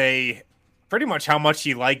to say pretty much how much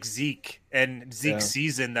he liked Zeke and Zeke's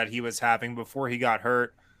season that he was having before he got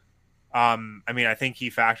hurt. I mean, I think he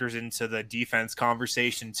factors into the defense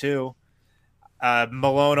conversation too.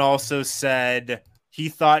 Malone also said he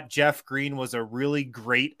thought Jeff Green was a really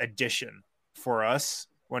great addition for us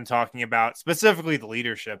when talking about specifically the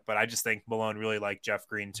leadership, but I just think Malone really liked Jeff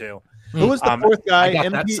Green too. Who was the fourth guy? I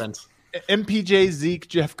got that sense. MPJ, Zeke,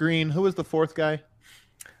 Jeff Green. Who was the fourth guy?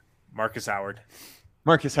 Marcus Howard.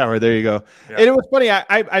 Marcus Howard, there you go. Yeah. And it was funny.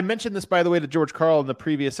 I mentioned this, by the way, to George Karl in the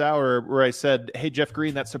previous hour where I said, hey, Jeff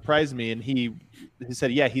Green, that surprised me. And he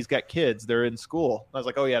said, yeah, he's got kids. They're in school. I was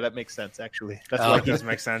like, oh, yeah, that makes sense, actually. That's why it does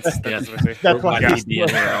make sense. That's why he's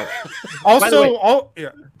Also,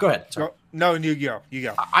 go ahead. Sorry. No, you go.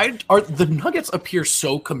 The Nuggets appear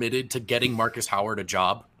so committed to getting Marcus Howard a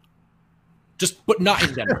job. But not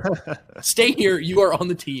in Denver. Stay here. You are on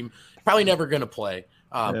the team. Probably never going to play.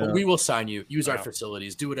 But we will sign you. Use our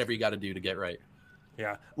facilities. Do whatever you got to do to get right.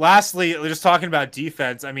 Yeah. Lastly, just talking about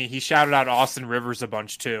defense, I mean, he shouted out Austin Rivers a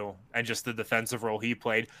bunch too, and just the defensive role he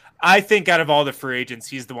played. I think out of all the free agents,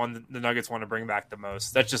 he's the one that the Nuggets want to bring back the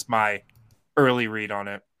most. That's just my early read on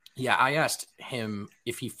it. Yeah, I asked him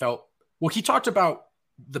if he felt – well, he talked about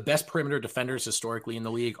the best perimeter defenders historically in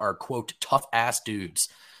the league are, quote, tough-ass dudes.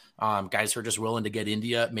 Guys who are just willing to get into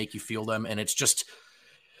you, make you feel them, and it's just –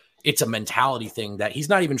 it's a mentality thing that he's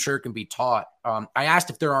not even sure can be taught. I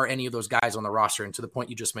asked if there are any of those guys on the roster, and to the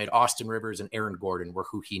point you just made, Austin Rivers and Aaron Gordon were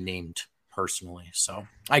who he named personally. So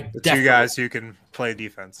the two guys who can play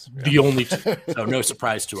defense. The only two. So no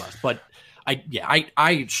surprise to us. But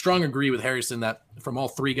I strong agree with Harrison that from all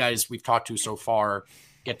three guys we've talked to so far,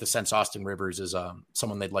 get the sense Austin Rivers is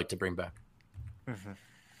someone they'd like to bring back. Mm-hmm.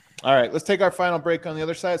 All right, let's take our final break on the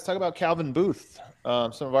other side. Let's talk about Calvin Booth.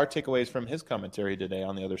 Some of our takeaways from his commentary today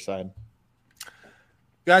on the other side.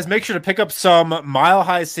 Guys, make sure to pick up some Mile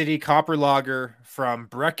High City Copper Lager from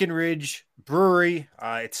Breckenridge Brewery.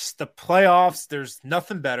 It's the playoffs. There's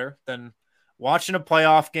nothing better than watching a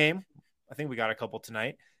playoff game. I think we got a couple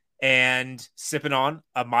tonight. And sipping on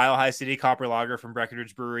a Mile High City Copper Lager from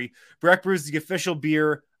Breckenridge Brewery. Breck Brew is the official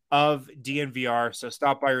beer of DNVR. So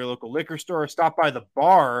stop by your local liquor store. Stop by the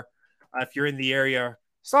bar if you're in the area.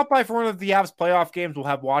 Stop by for one of the Avs playoff games. We'll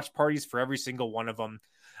have watch parties for every single one of them.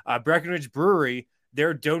 Breckenridge Brewery,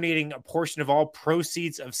 they're donating a portion of all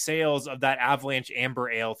proceeds of sales of that Avalanche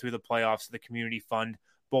Amber Ale through the playoffs to the Community Fund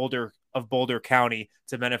Boulder County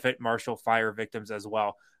to benefit Marshall fire victims as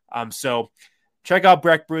well. So check out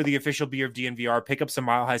Breck Brew, the official beer of DNVR. Pick up some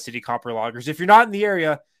Mile High City Copper Lagers. If you're not in the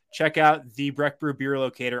area, check out the Breck Brew beer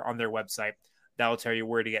locator on their website. That will tell you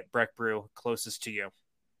where to get Breck Brew closest to you.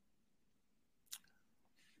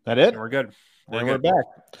 That it? And we're good. We're back.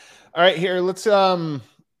 All right, here, let's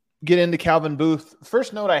get into Calvin Booth.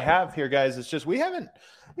 First note I have here, guys, is just we haven't,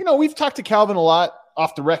 we've talked to Calvin a lot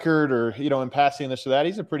off the record or, in passing this or that.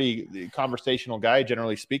 He's a pretty conversational guy,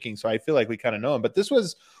 generally speaking, so I feel like we kind of know him. But this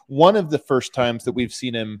was one of the first times that we've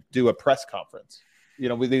seen him do a press conference.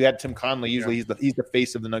 We had Tim Connelly. Usually he's the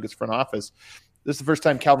face of the Nuggets front office. This is the first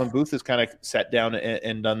time Calvin Booth has kind of sat down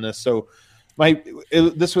and done this. So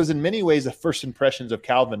this was in many ways the first impressions of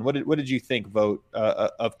Calvin. What did you think, Vogt,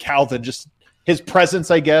 of Calvin? Just his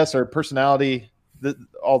presence, I guess, or personality,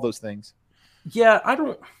 all those things. Yeah,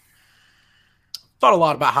 thought a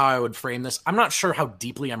lot about how I would frame this. I'm not sure how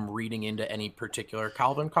deeply I'm reading into any particular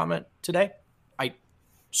Calvin comment today. I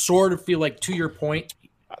sort of feel like, to your point,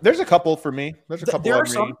 there's a couple for me.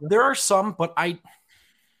 There are some, but I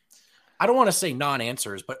don't want to say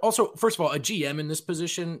non-answers, but also, first of all, a GM in this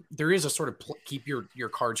position, there is a sort of keep your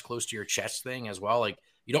cards close to your chest thing as well. Like,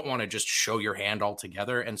 you don't want to just show your hand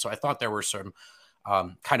altogether. And so I thought there were some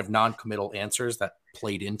kind of non-committal answers that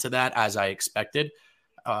played into that, as I expected.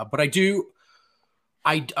 But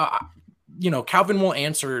Calvin will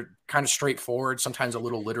answer kind of straightforward, sometimes a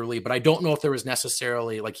little literally, but I don't know if there was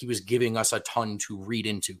necessarily like he was giving us a ton to read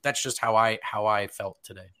into. That's just how I felt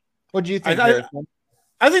today. What do you think?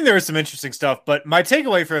 I think there was some interesting stuff, but my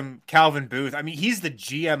takeaway from Calvin Booth, I mean, he's the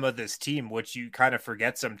GM of this team, which you kind of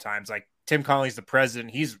forget sometimes. Like, Tim Connelly's the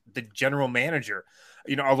president. He's the general manager.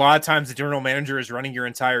 A lot of times the general manager is running your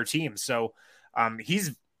entire team. So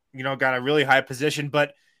he's, got a really high position,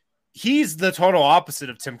 but he's the total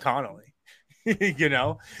opposite of Tim Connelly.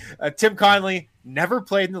 Tim Connelly never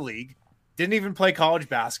played in the league, didn't even play college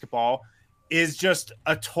basketball, is just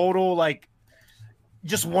a total,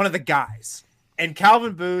 just one of the guys. And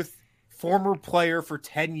Calvin Booth, former player for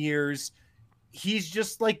 10 years, he's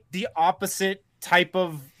just like the opposite type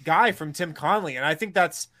of guy from Tim Connelly. And I think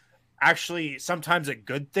that's actually sometimes a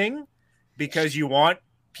good thing, because you want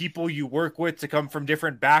people you work with to come from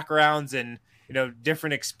different backgrounds and,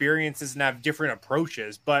 different experiences and have different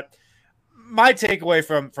approaches. But my takeaway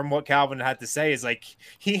from what Calvin had to say is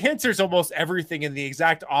he answers almost everything in the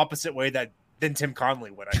exact opposite way than Tim Connelly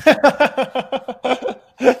would. I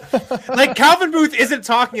think. Calvin Booth isn't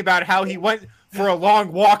talking about how he went for a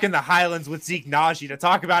long walk in the Highlands with Zeke Najee to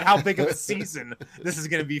talk about how big of a season this is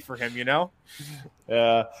going to be for him, you know?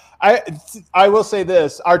 Yeah. I will say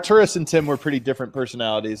this. Arturas and Tim were pretty different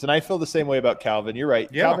personalities, and I feel the same way about Calvin. You're right.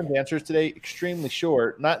 Yeah. Calvin's answers today, extremely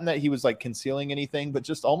short. Not in that he was like concealing anything, but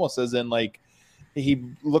just almost as in like he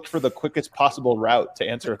looked for the quickest possible route to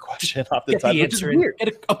answer a question off the top. Get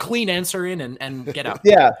a clean answer in and get out.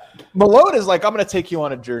 Yeah. Malone is like, I'm going to take you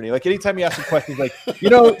on a journey. Like anytime you ask him questions, like, you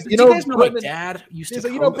guys know my dad used to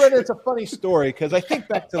like, Brendan, it's a funny story because I think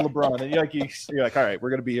back to LeBron and you're like, all right, we're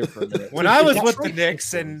going to be here for a minute. When I was with the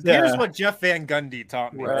Knicks, and here's what Jeff Van Gundy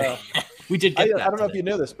taught me. We did get that. I don't know if you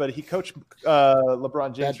know this, but he coached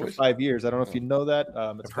LeBron James for 5 years. I don't know if you know that.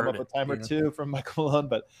 It's come up a time or two from Michael Malone,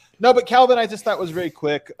 but Calvin, I just thought was very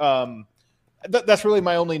quick. That's really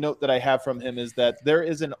my only note that I have from him is that there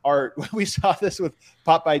is an art. We saw this with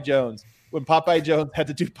Popeye Jones when Popeye Jones had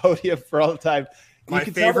to do podium for all the time. My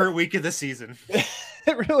favorite week of the season.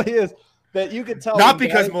 It really is. That you could tell. Not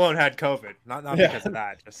because Malone had COVID. Not because of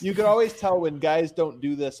that. Just. You could always tell when guys don't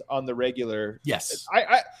do this on the regular. Yes.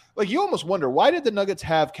 I like you almost wonder, why did the Nuggets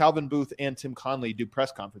have Calvin Booth and Tim Conley do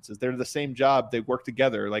press conferences? They're the same job. They work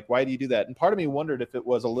together. Like, why do you do that? And part of me wondered if it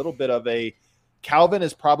was a little bit of a Calvin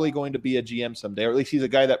is probably going to be a GM someday, or at least he's a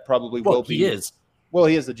guy that probably will be. He is. Well,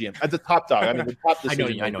 he is the GM. At the top dog. I mean, the top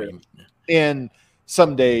decision. I know you. And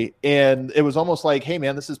someday, and it was almost like, hey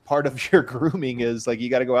man, this is part of your grooming, is like you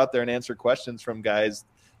got to go out there and answer questions from guys,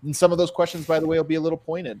 and some of those questions, by the way, will be a little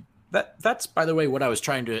pointed. That's by the way what I was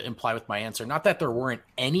trying to imply with my answer. Not that there weren't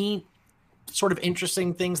any sort of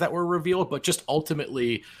interesting things that were revealed, but just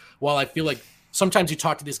ultimately, while I feel like sometimes you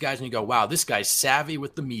talk to these guys and you go, wow, this guy's savvy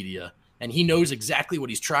with the media and he knows exactly what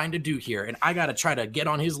he's trying to do here, and I got to try to get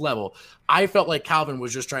on his level. I felt like Calvin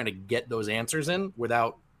was just trying to get those answers in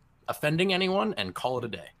without offending anyone and call it a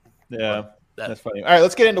day. Yeah, that's funny. All right,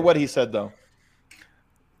 let's get into what he said, though.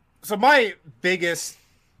 So my biggest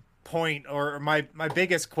point, or my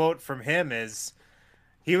biggest quote from him is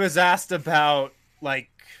he was asked about,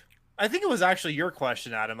 like, I think it was actually your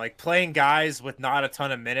question, Adam, like playing guys with not a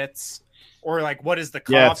ton of minutes, or like what is the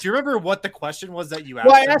cutoff? Yes. Do you remember what the question was that you asked?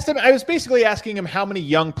 Well, I asked him. I was basically asking him how many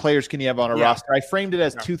young players can you have on a roster. I framed it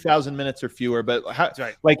as 2,000 minutes or fewer, but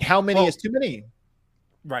how many is too many?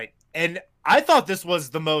 Right. And I thought this was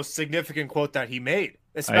the most significant quote that he made,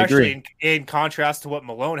 especially in contrast to what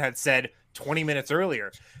Malone had said 20 minutes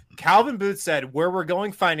earlier. Calvin Booth said, where we're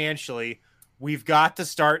going financially, we've got to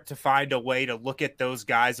start to find a way to look at those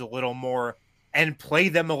guys a little more and play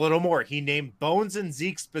them a little more. He named Bones and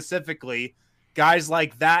Zeke specifically. Guys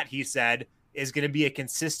like that, he said, is going to be a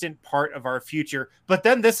consistent part of our future. But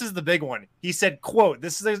then this is the big one. He said, quote,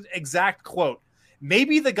 this is an exact quote,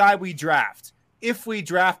 maybe the guy we draft, if we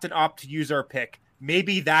draft and opt to use our pick,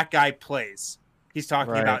 maybe that guy plays. He's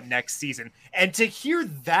talking about next season. And to hear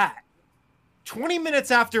that 20 minutes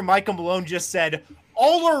after Michael Malone just said,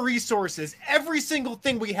 all our resources, every single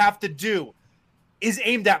thing we have to do is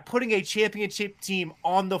aimed at putting a championship team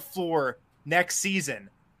on the floor next season.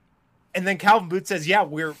 And then Calvin Booth says, yeah,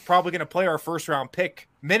 we're probably going to play our first round pick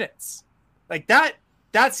minutes. Like that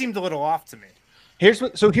seemed a little off to me. Here's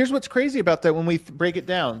what's crazy about that when we break it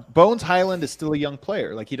down. Bones Highland is still a young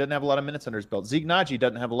player. Like, he doesn't have a lot of minutes under his belt. Zeke Najee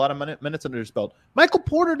doesn't have a lot of minutes under his belt. Michael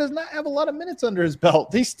Porter does not have a lot of minutes under his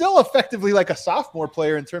belt. He's still effectively like a sophomore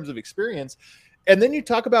player in terms of experience. And then you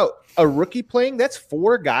talk about a rookie playing. That's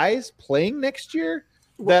 4 guys playing next year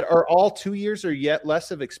that are all 2 years or yet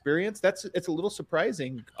less of experience. It's a little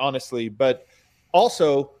surprising, honestly. But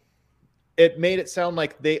also, it made it sound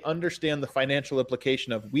like they understand the financial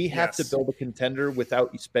implication of we have to build a contender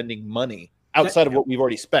without spending money outside of what we've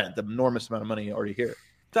already spent, the enormous amount of money already here.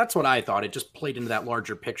 That's what I thought. It just played into that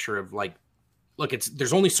larger picture of like, look,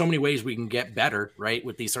 there's only so many ways we can get better, right?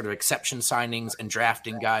 With these sort of exception signings and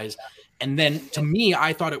drafting guys. And then to me,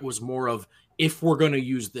 I thought it was more of, if we're going to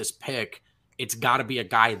use this pick, it's got to be a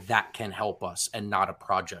guy that can help us and not a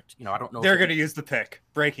project. You know, I don't know. They're going to use the pick.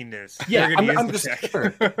 Breaking news. Yeah, I'm just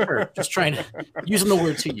sure, just trying to using the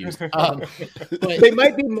words he used. But they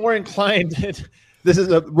might be more inclined. This is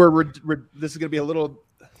going to be a little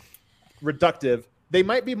reductive. They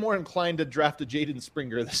might be more inclined to draft a Jaden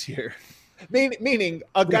Springer this year. Meaning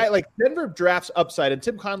a guy like Denver drafts upside, and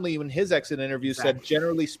Tim Conley in his exit interview said,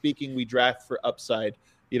 generally speaking, we draft for upside.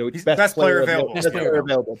 You know, best player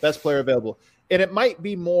available. Best player available. And it might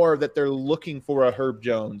be more that they're looking for a Herb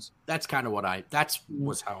Jones. That's kind of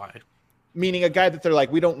was how I. Meaning a guy that they're like,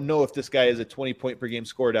 we don't know if this guy is a 20-point per game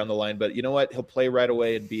scorer down the line, but you know what? He'll play right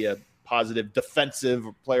away and be a positive defensive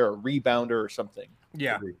player, a rebounder or something.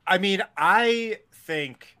 Yeah. I mean, I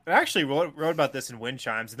think I actually wrote about this in Wind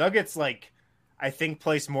Chimes. Nuggets, like, I think,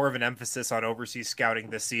 placed more of an emphasis on overseas scouting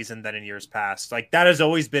this season than in years past. Like, that has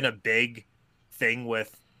always been a big thing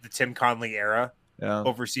with the Tim Connelly era,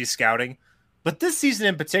 overseas scouting. But this season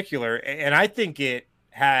in particular, and I think it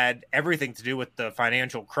had everything to do with the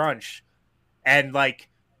financial crunch. And, like,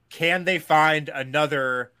 can they find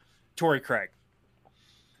another Torrey Craig?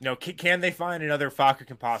 Can they find another Facu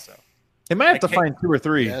Campasso? They might have to find 2 or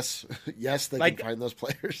 3. Yes, they can find those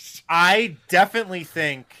players. I definitely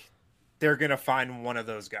think they're going to find one of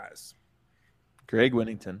those guys. Greg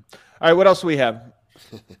Whittington. All right, what else do we have?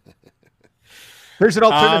 There's an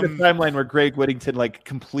alternative timeline where Greg Whittington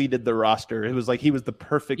completed the roster. It was like he was the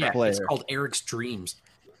perfect player. It's called Eric's Dreams.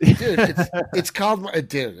 Dude, it's called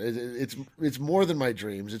it's more than my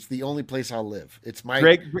dreams. It's the only place I'll live. It's my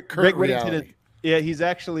Greg Whittington reality. He's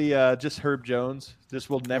actually just Herb Jones.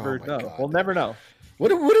 We'll never know. God. We'll never know. What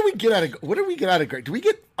do we get out of Greg? Do we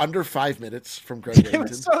get under 5 minutes from Greg Whittington? It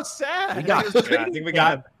was so sad. I think we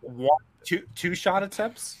got two shot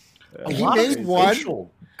attempts. He made one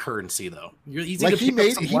currency though. He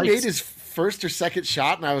made his first or second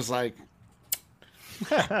shot, and I was like,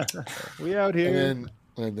 "We out here."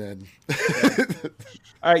 And then,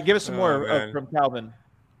 all right, give us some more from Calvin.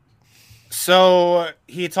 So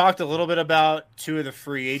he talked a little bit about 2 of the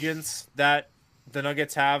free agents that the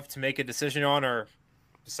Nuggets have to make a decision on, or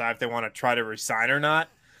decide if they want to try to resign or not.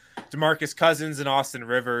 DeMarcus Cousins and Austin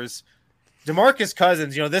Rivers. DeMarcus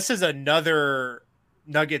Cousins, this is another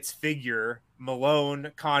Nuggets figure,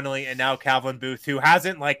 Malone, Connelly, and now Calvin Booth, who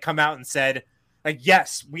hasn't come out and said,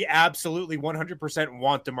 yes, we absolutely 100%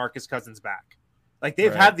 want DeMarcus Cousins back.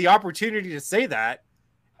 They've had the opportunity to say that,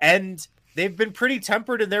 and they've been pretty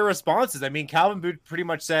tempered in their responses. I mean, Calvin Booth pretty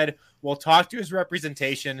much said, we'll talk to his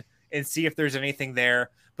representation and see if there's anything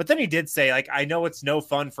there. But then he did say, I know it's no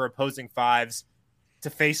fun for opposing fives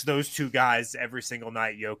to face those 2 guys every single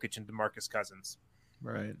night, Jokic and DeMarcus Cousins.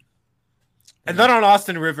 Right. And then on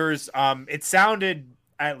Austin Rivers, it sounded,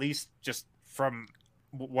 at least just from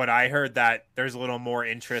what I heard, that there's a little more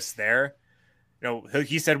interest there.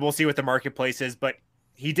 He said, we'll see what the marketplace is, but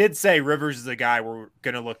he did say Rivers is a guy we're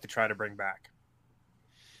going to look to try to bring back.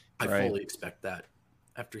 I fully expect that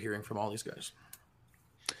after hearing from all these guys.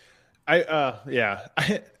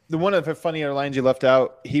 The one of the funnier lines you left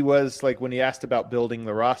out, he was when he asked about building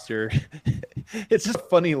the roster, it's just a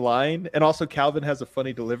funny line. And also Calvin has a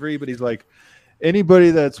funny delivery, but he's like,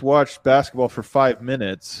 anybody that's watched basketball for 5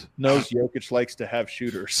 minutes knows Jokic likes to have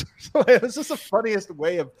shooters. So it was just the funniest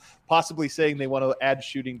way of possibly saying they want to add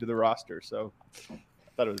shooting to the roster. So I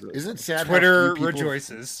thought it was really Isn't it sad? Twitter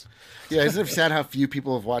rejoices. Yeah, isn't it sad how few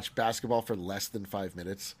people have watched basketball for less than 5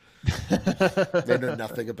 minutes? They know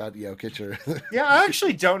nothing about Jokic. Yeah, I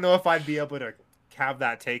actually don't know if I'd be able to have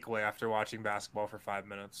that takeaway after watching basketball for 5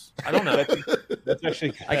 minutes. I don't know. That's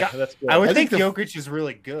actually that's good. I would think Jokic is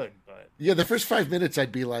really good, but the first 5 minutes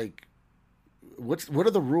I'd be like, what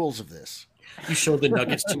are the rules of this? You show the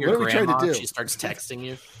Nuggets to your What are we trying to grandma, do? she starts texting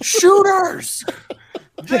you. Shooters!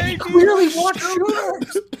 They clearly want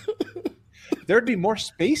shooters! There'd be more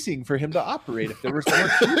spacing for him to operate if there was more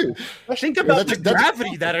shooting. Think about the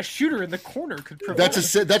gravity that a shooter in the corner could provide.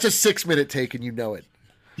 That's a 6 minute take, and you know it.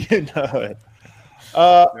 You know it.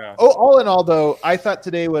 All in all, though, I thought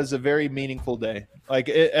today was a very meaningful day.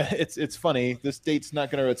 It's funny. This date's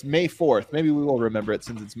not going to. It's May 4th. Maybe we will remember it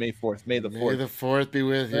since it's May 4th. May the 4th. May the 4th be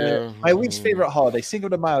with you. My least favorite holiday, Cinco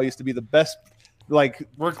de Mayo, used to be the best. We're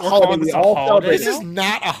holiday we all celebrate. This is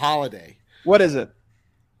not a holiday. What is it?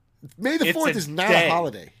 May the 4th is not a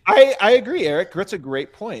holiday. I agree, Eric. That's a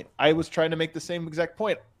great point. I was trying to make the same exact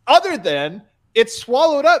point. Other than it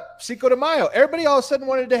swallowed up Cinco de Mayo. Everybody all of a sudden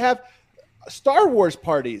wanted to have Star Wars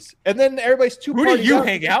parties, and then everybody's too. Who do you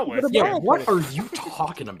hang out with? Yeah, what are you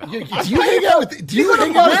talking about? Do you hang out with? Do you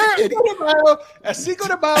hang out with? A Cinco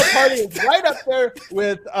de Mayo party is right up there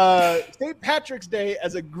with St. Patrick's Day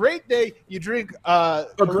as a great day. You drink. We're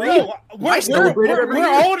all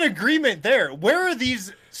in agreement there. Where are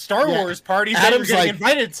these Star Wars parties that you're getting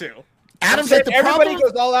invited to? Adam's everybody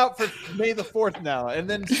goes all out for May the 4th now, and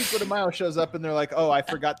then Cinco de Mayo shows up, and they're like, "Oh, I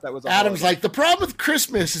forgot that was." Adam's like, the problem with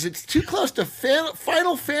Christmas is it's too close to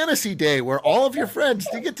Final Fantasy Day, where all of your friends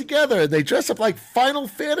get together and they dress up like Final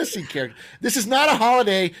Fantasy characters. This is not a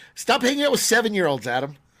holiday. Stop hanging out with 7-year-olds,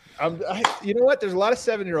 Adam. You know what? There's a lot of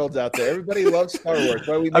 7-year-olds out there. Everybody loves Star Wars.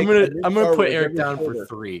 I'm gonna put Eric down for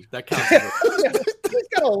 3. That counts. He's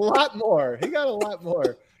got a lot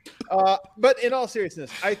more. But in all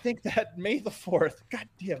seriousness, I think that May the 4th, God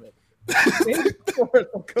damn it. May the 4th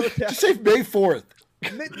will go down. Just say May 4th.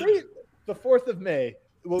 The 4th of May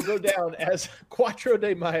will go down as Cuatro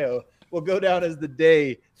de Mayo, will go down as the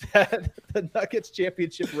day that the Nuggets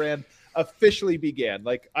championship ran officially began.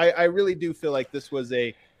 Like, I really do feel like this was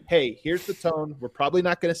a, hey, here's the tone. We're probably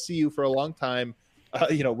not going to see you for a long time.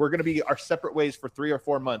 We're going to be our separate ways for 3 or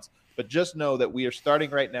 4 months. But just know that we are starting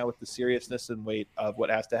right now with the seriousness and weight of what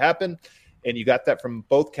has to happen. And you got that from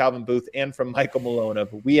both Calvin Booth and from Michael Malone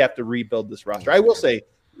of, we have to rebuild this roster. I will say,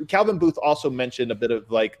 Calvin Booth also mentioned a bit of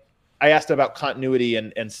like, I asked about continuity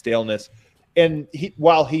and staleness. And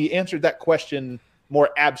while he answered that question more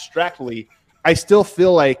abstractly, I still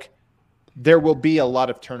feel like there will be a lot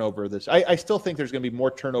of turnover. I still think there's going to be more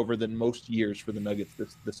turnover than most years for the Nuggets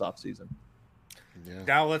this offseason. Yeah.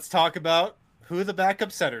 Now let's talk about who the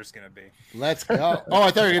backup center is going to be. Let's go. Oh,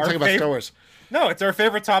 I thought you were going to talk about Star Wars. No, it's our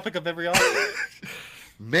favorite topic of every offseason.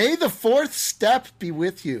 May the fourth step be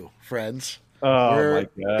with you, friends. Oh, We're my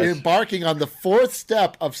gosh. embarking on the fourth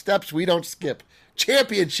step of steps we don't skip.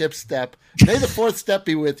 Championship step. May the fourth step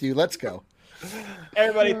be with you. Let's go.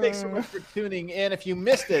 Everybody, thanks so much for tuning in. If you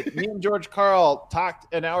missed it, me and George Karl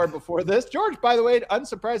talked an hour before this. George, by the way,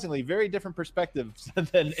 unsurprisingly, very different perspectives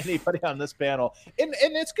than anybody on this panel. And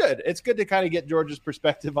it's good. It's good to kind of get George's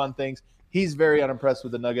perspective on things. He's very unimpressed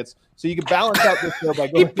with the Nuggets. So you can balance out this show by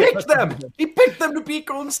going. He picked them. He picked them to beat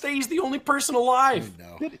Golden State. He's the only person alive.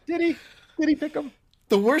 No. Did he? Did he pick them?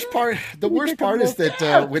 The worst part is that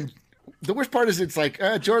it's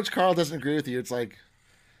like George Karl doesn't agree with you. It's like,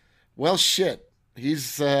 well, shit.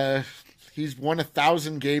 He's won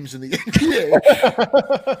 1,000 games in the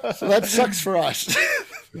NBA, so that sucks for us.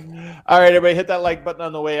 All right, everybody, hit that like button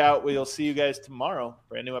on the way out. We'll see you guys tomorrow.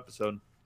 Brand new episode.